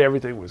next set,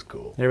 everything was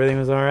cool. Everything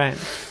was all right.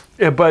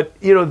 Yeah, but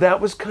that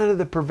was kind of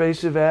the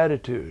pervasive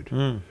attitude.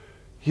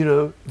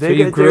 They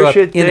you got grew their up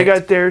shit. in They it.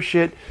 got their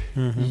shit.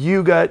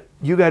 You got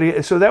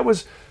to. So that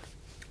was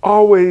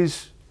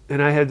always.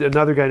 And I had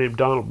another guy named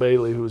Donald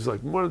Bailey who was like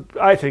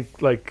I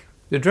think like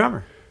The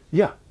drummer.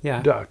 yeah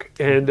Yeah. Duck,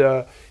 and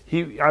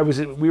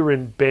we were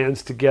in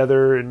bands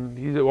together, and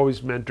he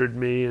always mentored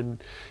me,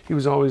 and he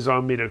was always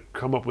on me to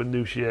come up with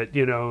new shit,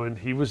 and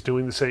he was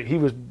doing the same. He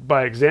was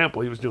by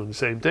example. He was doing the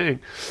same thing.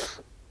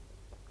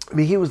 I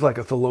mean, he was like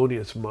a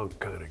Thelonious Monk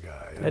kind of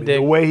guy. I mean, dig.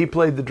 the way he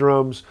played the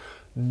drums,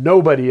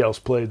 nobody else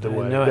played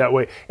know it. that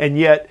way. And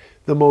yet,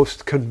 the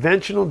most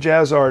conventional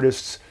jazz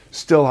artists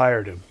still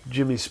hired him.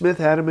 Jimmy Smith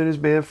had him in his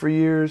band for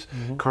years.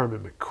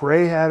 Carmen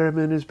McRae had him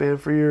in his band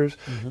for years.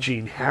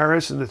 Gene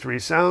Harris and the Three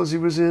Sounds he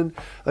was in.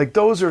 Like,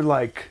 those are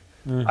like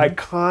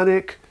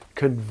iconic,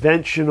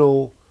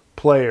 conventional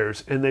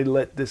players. And they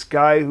let this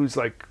guy who's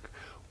like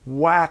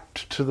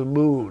whacked to the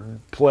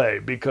moon play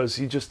because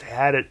he just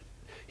had it.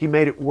 He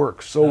made it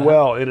work so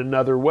well in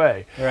another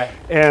way. Right.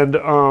 And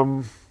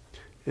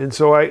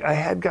so I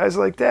had guys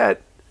like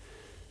that.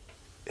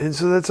 And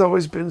so that's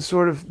always been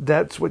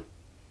that's what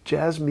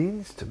jazz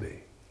means to me.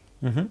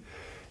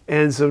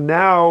 And so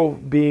now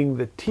being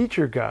the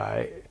teacher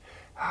guy,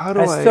 how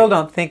do I... I still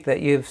don't think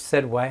that you've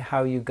said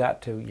how you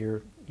got to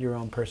your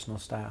own personal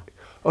style.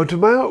 Oh, to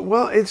my own...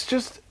 Well,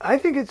 I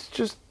think it's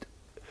just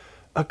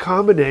a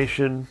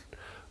combination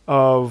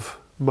of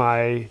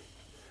my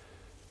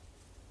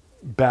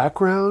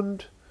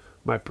background,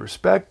 my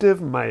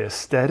perspective, my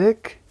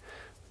aesthetic,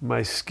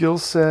 my skill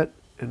set,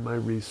 and my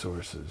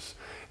resources.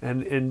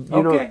 And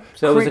Okay.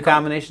 So it was a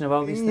combination of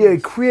all these things? Yeah,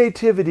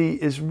 creativity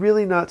is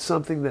really not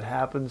something that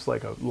happens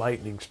like a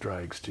lightning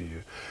strikes to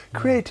you.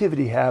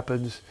 Creativity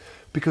happens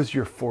because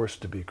you're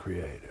forced to be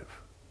creative.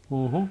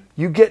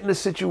 You get in a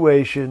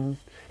situation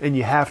and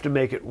you have to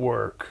make it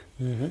work.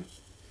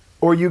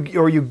 Or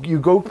you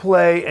go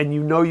play and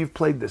you've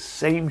played the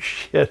same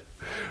shit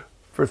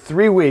for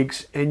 3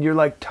 weeks and you're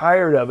like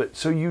tired of it,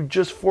 so you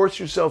just force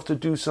yourself to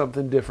do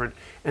something different.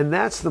 And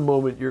that's the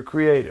moment you're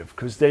creative,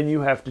 because then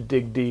you have to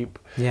dig deep,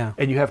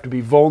 and you have to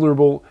be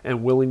vulnerable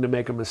and willing to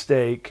make a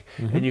mistake,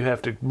 and you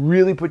have to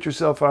really put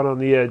yourself out on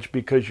the edge,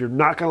 because you're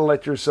not going to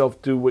let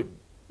yourself do what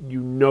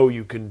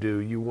you can do.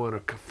 You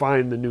want to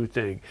find the new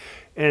thing.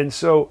 And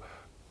so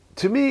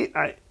to me,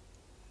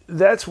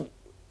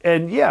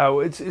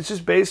 it's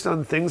just based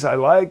on things I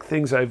like,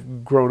 things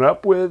I've grown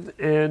up with,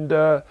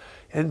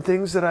 and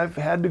things that I've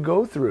had to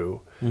go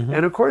through.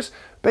 And of course,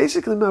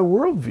 basically my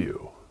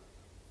worldview.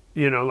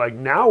 Like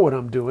now what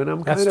I'm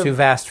doing, That's too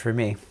vast for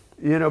me.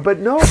 But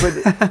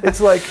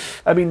it's like,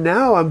 I mean,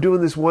 now I'm doing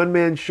this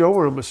one-man show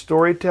where I'm a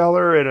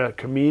storyteller and a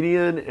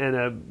comedian and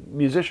a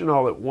musician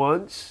all at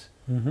once.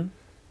 I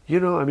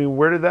mean,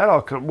 where did that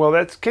all come? Well,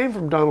 that came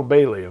from Donald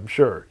Bailey, I'm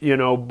sure,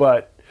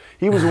 but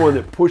he was the one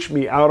that pushed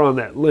me out on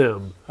that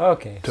limb.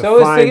 Okay. to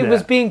So find it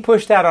was that. being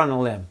pushed out on a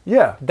limb.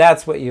 Yeah,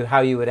 That's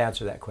how you would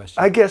answer that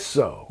question. I guess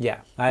so. Yeah.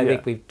 I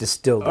think we've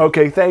distilled it.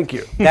 Okay, thank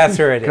you. That's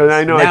where it is. Because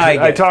I know Now I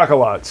get it. talk a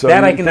lot. So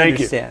That I can thank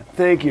understand. You.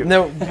 Thank you.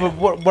 No, but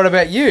what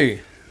about you?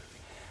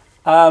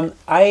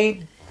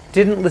 I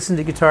didn't listen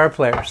to guitar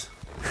players.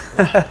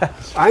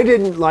 I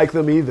didn't like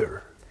them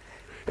either.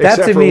 That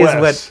except to for me Wes.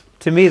 is what.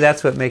 To me,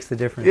 that's what makes the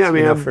difference. Yeah, I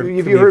mean, for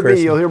if me you heard me,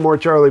 personally. you'll hear more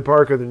Charlie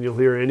Parker than you'll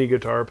hear any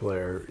guitar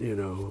player.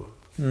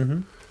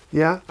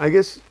 Yeah, I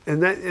guess,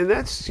 and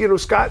that's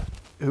Scott,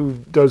 who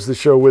does the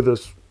show with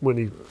us when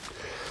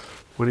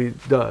he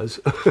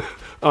does.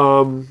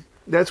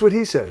 That's what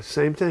he says.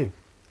 Same thing.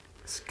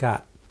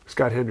 Scott.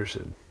 Scott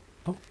Henderson.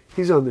 Oh.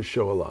 He's on this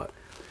show a lot.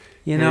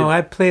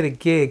 I played a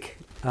gig.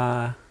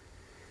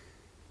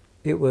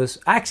 It was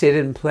actually I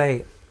didn't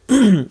play.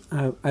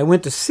 I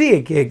went to see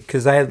a gig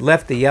because I had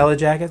left the Yellow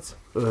Jackets.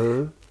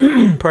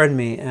 Pardon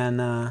me,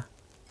 and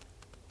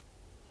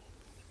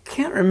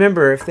can't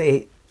remember if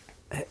they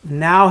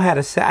now had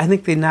I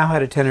think they now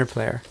had a tenor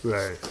player.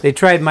 Right. They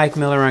tried Mike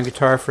Miller on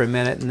guitar for a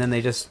minute, and then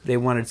they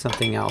wanted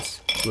something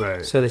else.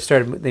 Right. So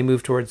they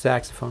moved towards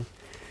saxophone,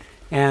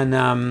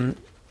 and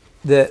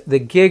the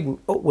gig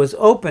was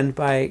opened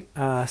by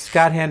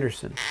Scott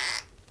Henderson.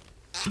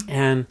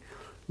 And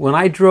when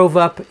I drove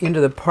up into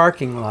the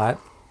parking lot,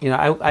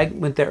 I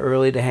went there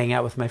early to hang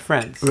out with my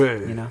friends.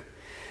 Right.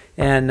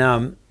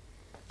 And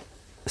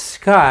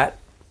Scott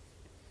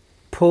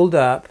pulled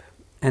up,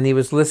 and he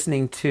was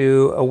listening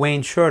to a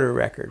Wayne Shorter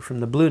record from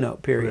the Blue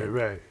Note period,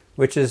 Right.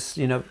 which is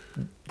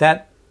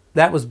that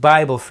was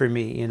Bible for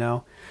me.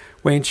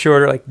 Wayne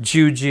Shorter, like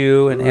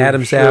Juju and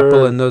Adam's Sure.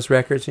 Apple and those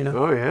records.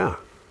 Oh yeah.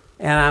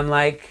 And I'm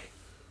like,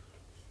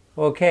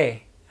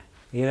 okay,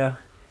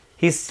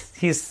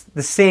 he's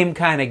the same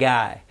kind of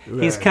guy.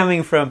 He's Right.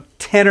 coming from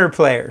tenor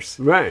players.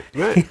 Right.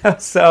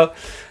 Right. So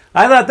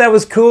I thought that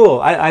was cool.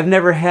 I've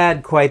never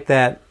had quite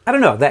that, I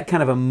don't know, that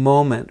kind of a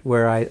moment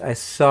where I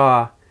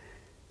saw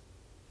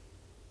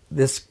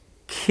this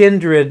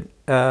kindred,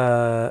 you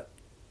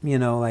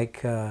know,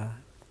 like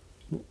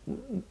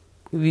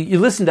you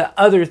listen to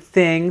other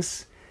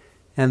things,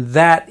 and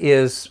that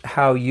is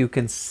how you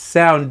can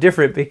sound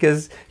different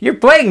because you're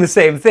playing the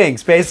same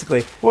things,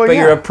 basically, Well, but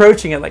yeah. you're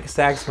approaching it like a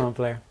saxophone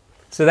player.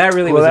 So that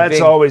really was a that's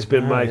big... always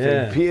been my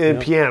yeah. thing.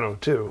 And piano,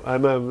 too.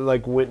 I'm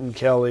like Wynton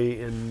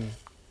Kelly and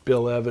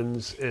Bill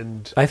Evans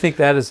and I think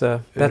that is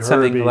that's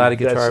something Herbie. a lot of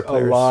guitar That's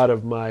players a lot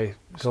of my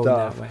go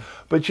stuff. that way.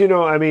 But, you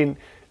know, I mean,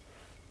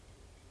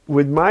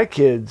 with my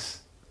kids,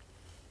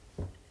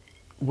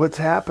 what's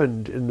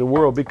happened in the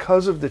world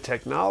because of the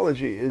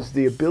technology is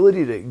the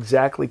ability to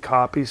exactly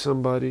copy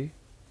somebody.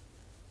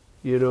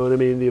 You know what I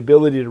mean? The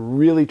ability to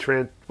really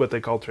what they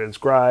call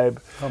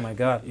transcribe, Oh my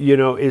God. you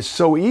know, is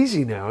so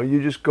easy now.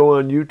 You just go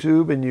on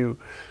YouTube and you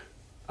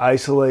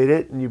isolate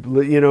it, and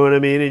you know what I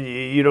mean? And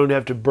you don't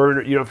have to burn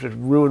it. You don't have to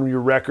ruin your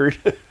record.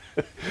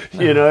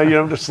 You know, you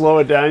don't have to slow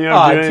it down. You don't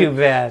have to do Too anything.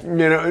 bad.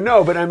 You know,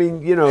 no, but I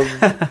mean, you know,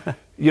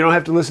 you don't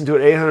have to listen to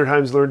it 800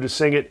 times, learn to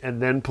sing it, and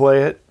then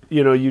play it.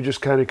 You know, you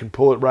just kind of can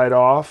pull it right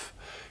off.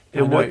 I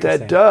know And what what you're that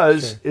saying.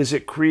 does Sure. is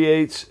it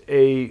creates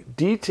a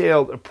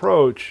detailed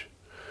approach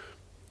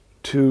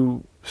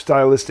to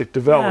stylistic Yeah,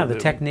 development. the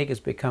technique has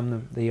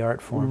become the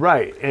art form.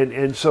 Right,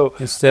 and so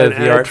Instead of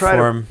and the I art try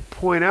form. to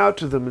point out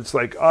to them, it's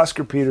like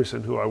Oscar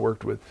Peterson, who I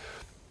worked with.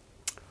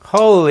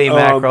 Holy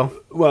mackerel.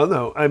 Well,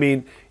 no, I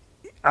mean,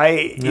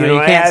 I No, you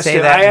I can't asked say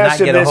him, that I and asked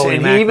not him get a this, holy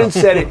and mackerel. he even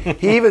said it.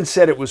 He even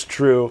said it was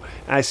true,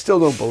 and I still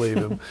don't believe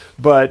him.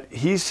 But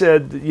he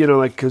said, you know,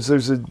 like because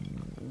there's a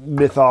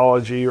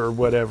mythology or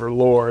whatever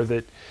lore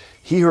that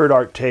he heard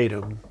Art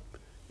Tatum,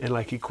 and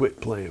like he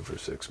quit playing for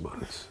 6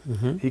 months.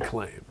 Mm-hmm. He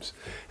claims,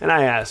 and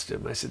I asked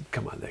him. I said,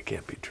 "Come on, that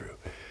can't be true."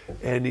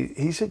 And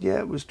he said, yeah,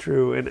 it was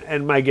true.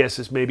 And my guess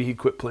is maybe he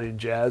quit playing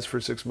jazz for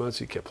 6 months.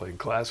 He kept playing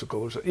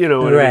classical or something, you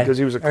know, Right. because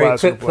he was a Or he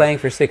classical quit player. playing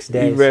for 6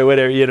 days. Right,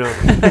 whatever, you know.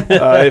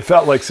 It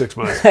felt like 6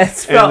 months. It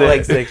felt And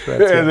like 6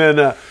 months. And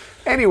then,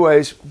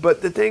 anyways,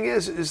 but the thing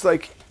is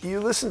like, you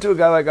listen to a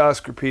guy like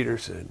Oscar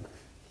Peterson,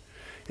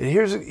 and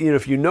here's, you know,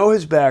 if you know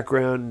his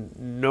background,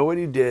 know what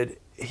he did,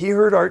 he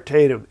heard Art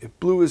Tatum. It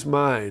blew his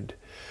mind.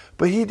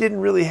 But he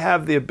didn't really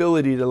have the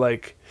ability to,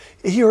 like,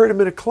 he heard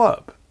him in a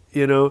club.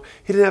 You know,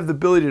 he didn't have the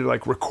ability to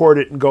like record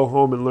it and go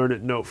home and learn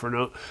it note for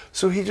note.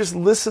 So he just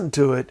listened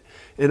to it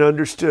and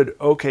understood,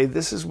 okay,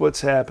 this is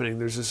what's happening.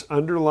 There's this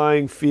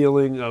underlying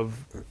feeling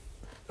of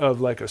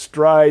like a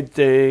stride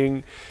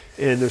thing,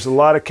 and there's a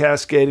lot of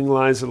cascading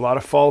lines, a lot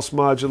of false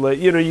modulate.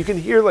 You know, you can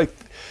hear like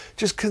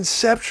just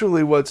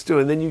conceptually what's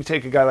doing. Then you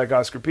take a guy like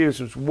Oscar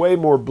Peterson, who's way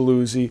more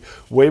bluesy,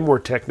 way more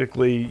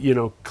technically, you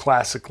know,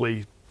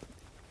 classically,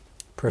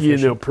 Proficient.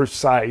 you know,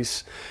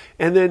 precise.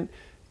 And then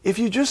if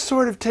you just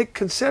sort of take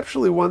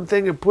conceptually one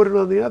thing and put it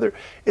on the other,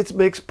 it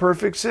makes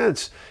perfect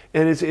sense.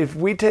 And it's, if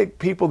we take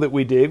people that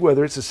we dig,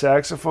 whether it's a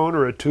saxophone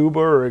or a tuba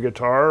or a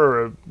guitar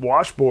or a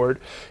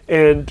washboard,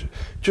 and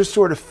just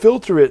sort of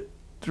filter it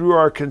through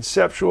our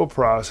conceptual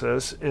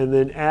process and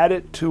then add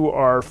it to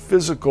our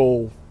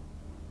physical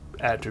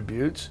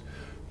attributes,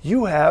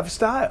 you have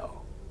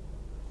style.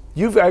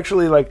 You've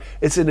actually, like,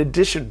 it's an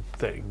addition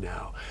thing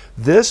now.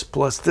 This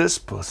plus this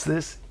plus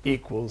this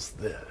equals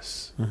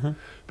this. Mm-hmm.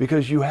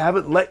 Because you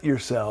haven't let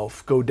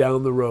yourself go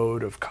down the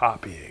road of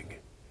copying.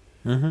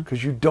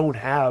 Because you don't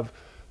have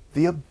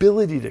the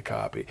ability to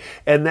copy.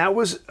 And that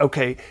was,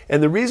 okay,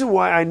 and the reason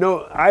why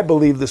I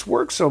believe this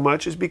works so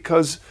much is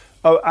because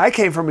I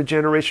came from a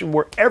generation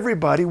where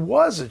everybody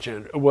was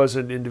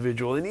an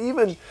individual. And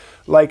even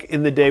like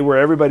in the day where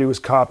everybody was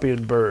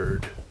copying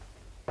Bird,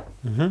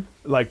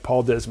 like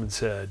Paul Desmond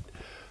said,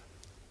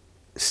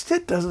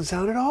 Stitt doesn't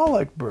sound at all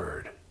like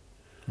Bird.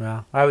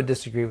 Well, I would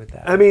disagree with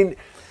that. I mean,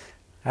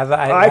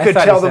 I could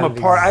thought tell he them sounded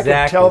apart. I could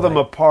exactly tell them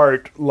like-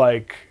 apart,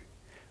 like,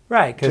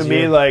 Right, to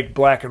me, like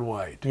black and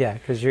white. yeah,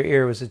 because your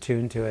ear was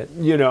attuned to it.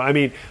 You know, I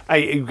mean, I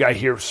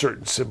hear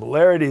certain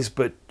similarities,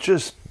 but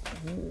just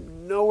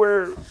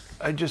nowhere.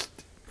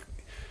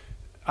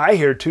 I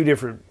hear two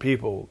different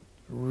people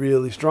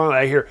really strongly.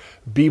 I hear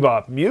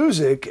bebop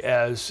music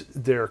as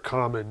their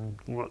common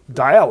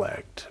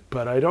dialect,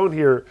 but I don't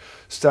hear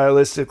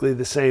stylistically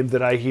the same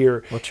that I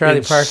hear. Well, Charlie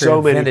in Parker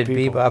so many invented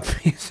people.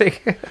 bebop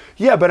music.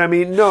 Yeah, but I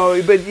mean,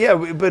 no, but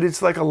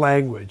it's like a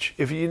language.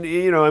 If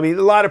you know, I mean,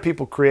 a lot of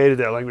people created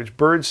that language.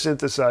 Bird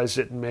synthesized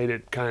it and made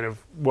it kind of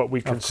what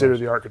we consider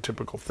the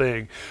archetypical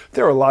thing.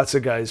 There are lots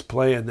of guys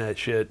playing that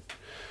shit.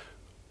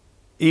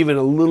 Even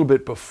a little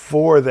bit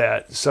before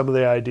that, some of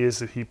the ideas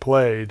that he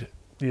played,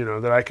 you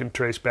know, that I can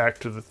trace back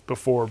to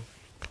before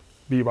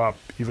bebop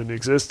even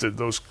existed.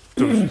 Those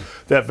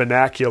that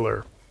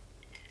vernacular,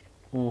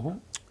 and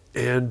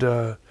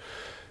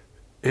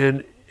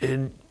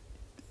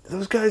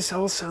those guys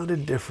all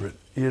sounded different,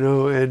 you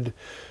know, and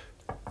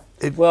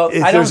I don't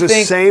there's a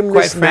think,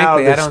 sameness quite now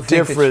frankly, I that's don't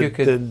think that you different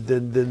could-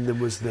 than there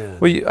was then.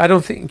 Well, I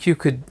don't think you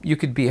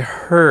could be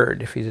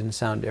heard if you didn't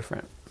sound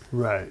different.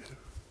 Right.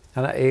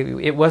 And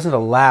it wasn't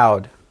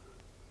allowed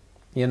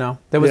You know,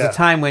 there was Yeah. a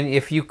time when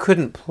if you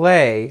couldn't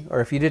play or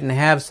if you didn't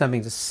have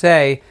something to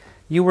say,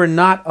 you were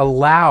not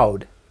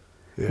allowed.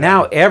 Yeah.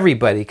 Now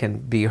everybody can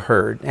be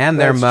heard, and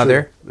their That's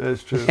mother, true.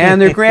 That's true.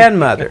 and their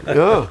grandmother.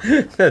 Oh.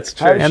 That's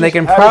How true. did And she- they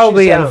can how does she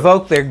probably sound?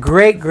 invoke their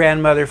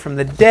great-grandmother from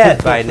the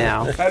dead by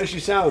now. How does she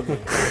sound?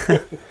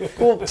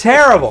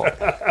 Terrible.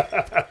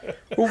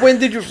 Well, when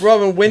did you,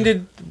 Robin? When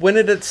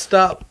did it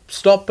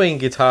stop being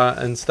guitar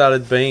and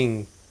started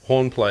being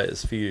horn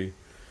players for you?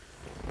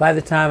 By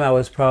the time I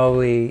was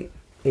probably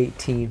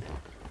 18.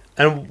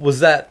 And was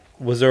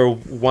there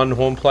one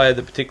horn player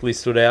that particularly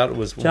stood out? It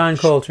was John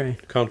Coltrane.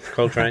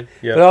 Coltrane.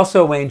 But Yeah,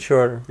 also Wayne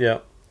Shorter. yeah.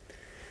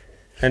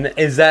 And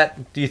is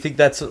that? Do you think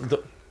that's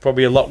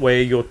probably a lot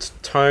where your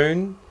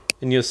tone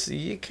and your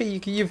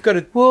you've got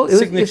a Well,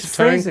 signature it's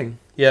tone? phrasing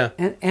Yeah,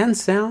 and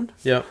sound.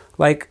 yeah,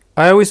 Like,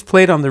 I always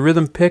played on the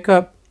rhythm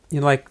pickup.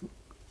 You know, like,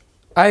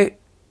 I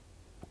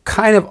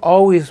kind of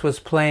always was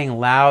playing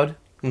loud.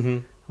 mm-hmm.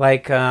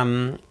 Like,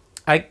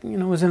 I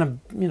was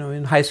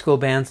in high school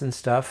bands and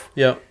stuff.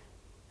 yeah,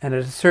 And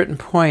at a certain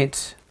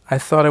point, I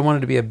thought I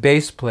wanted to be a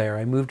bass player.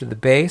 I moved to the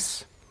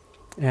bass,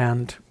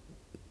 and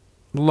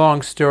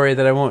long story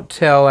that I won't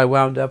tell, I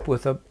wound up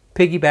with a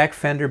piggyback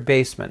Fender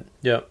Bassman.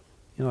 yeah.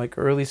 You know, like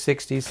early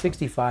 60s,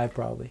 65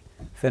 probably,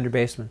 Fender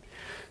Bassman.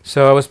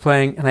 So I was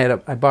playing, and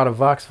I bought a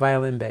Vox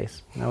violin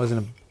bass. And I was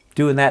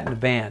doing that in a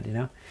band, you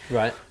know.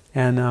 Right.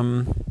 And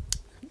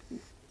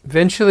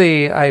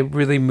eventually I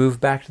really moved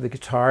back to the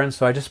guitar, and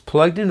so I just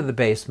plugged into the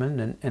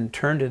Bassman and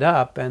turned it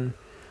up, and,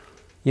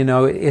 you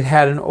know, it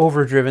had an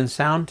overdriven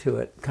sound to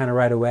it kind of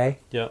right away.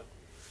 Yeah.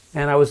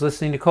 And I was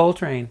listening to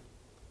Coltrane,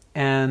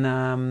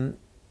 and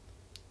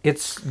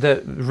it's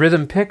the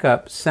rhythm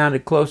pickup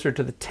sounded closer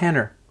to the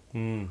tenor,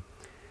 Mm.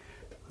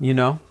 you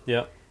know.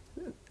 Yeah.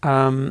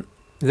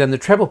 Then the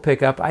treble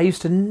pickup, I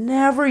used to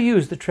never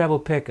use the treble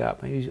pickup.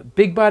 I used a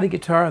big body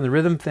guitar on the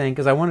rhythm thing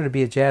because I wanted to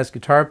be a jazz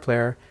guitar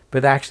player,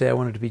 but actually I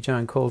wanted to be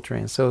John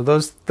Coltrane. So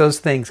those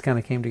things kind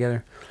of came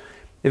together.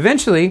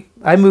 Eventually,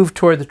 I moved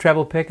toward the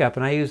treble pickup,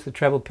 and I use the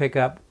treble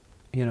pickup,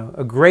 you know,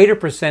 a greater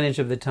percentage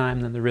of the time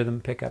than the rhythm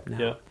pickup now.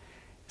 Yeah.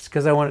 It's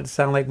because I wanted to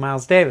sound like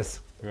Miles Davis.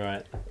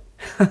 Right.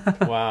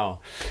 Wow.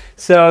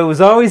 So it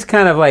was always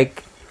kind of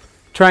like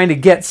trying to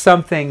get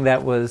something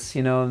that was,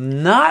 you know,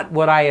 not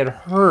what I had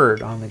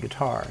heard on the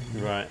guitar.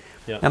 Right.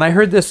 Yeah. And I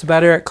heard this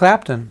about Eric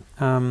Clapton.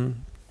 I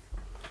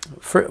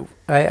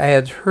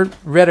had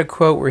read a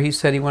quote where he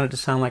said he wanted to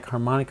sound like a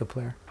harmonica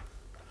player.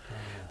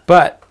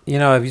 But, you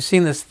know, have you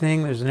seen this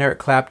thing? There's an Eric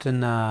Clapton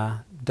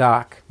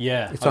doc.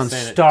 Yeah. It's I've on seen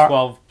it.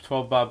 Star-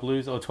 12 bar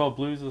blues or 12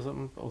 blues or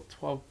something, or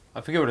 12.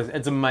 I forget what it is.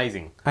 It's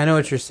amazing. I know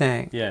what you're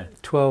saying. Yeah.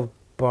 12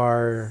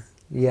 bar,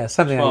 yeah,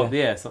 something 12. like that.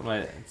 Yeah. Something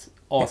like that. It's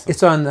awesome.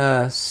 It's on,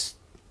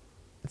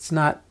 it's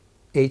not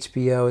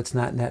HBO, it's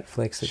not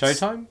Netflix. It's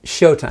Showtime.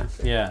 Showtime,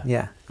 Yeah.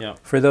 yeah. Yeah.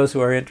 For those who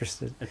are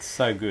interested. It's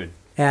so good.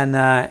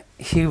 And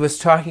he was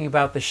talking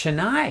about the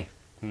Shehnai,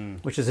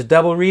 Mm. which is a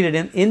double-reeded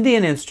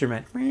Indian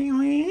instrument.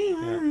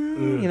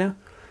 You know,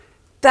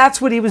 that's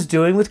what he was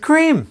doing with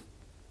Cream.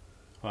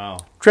 Wow.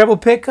 Treble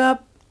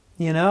pickup,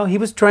 you know, he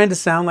was trying to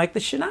sound like the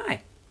Shehnai.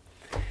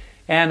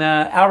 And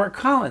Albert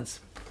Collins,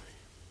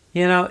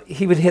 you know,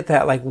 he would hit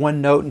that like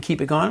one note and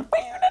keep it going.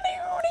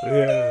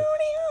 Yeah.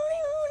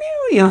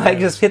 You know, like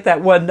just hit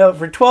that one note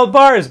for 12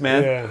 bars,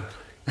 man.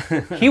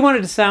 Yeah. He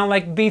wanted to sound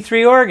like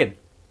B3 organ.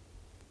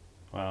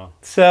 Wow.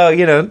 So,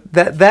 you know,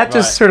 that Right.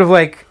 just sort of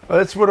like Well,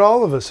 that's what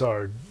all of us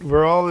are.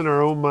 We're all in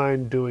our own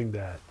mind doing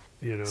that,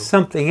 you know.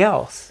 something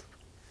else.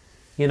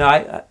 You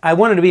know, I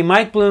wanted to be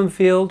Mike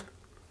Bloomfield,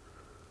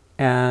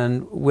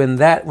 and when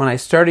I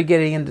started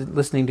getting into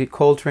listening to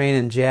Coltrane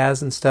and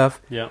jazz and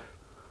stuff, Yeah.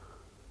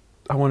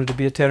 I wanted to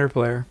be a tenor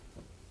player.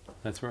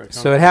 That's where it comes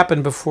So it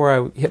happened before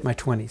I hit my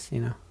 20s, you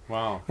know.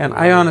 Wow. And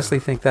I honestly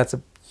think that's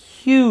a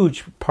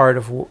huge part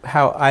of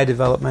how I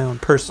develop my own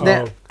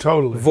personal Oh,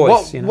 totally. voice.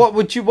 What You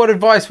know? what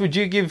advice would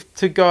you give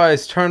to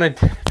guys trying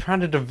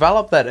to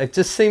develop that? It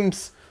just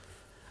seems,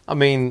 I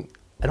mean,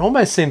 it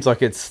almost seems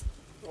like it's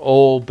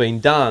all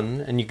been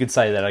done, and you could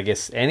say that I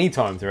guess any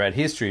time throughout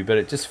history, but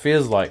it just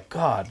feels like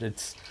God,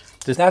 it's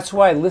just That's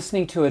why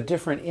listening to a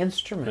different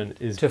instrument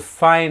Is- to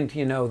find,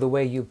 you know, the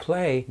way you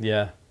play,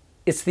 yeah,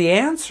 it's the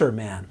answer,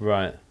 man.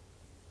 right,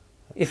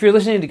 If you're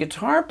listening to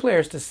guitar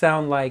players to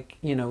sound like,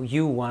 you know,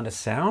 you want to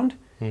sound,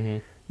 mm-hmm.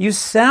 you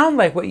sound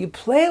like what you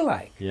play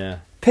like. yeah,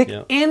 Pick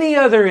yeah. any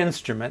other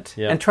instrument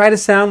Yeah. and try to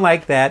sound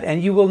like that,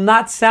 and you will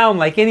not sound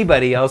like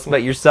anybody else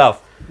but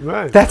yourself.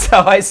 Right. That's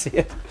how I see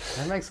it.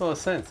 That makes a lot of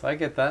sense. I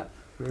get that.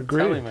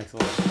 Agreed. Totally makes a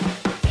lot of sense.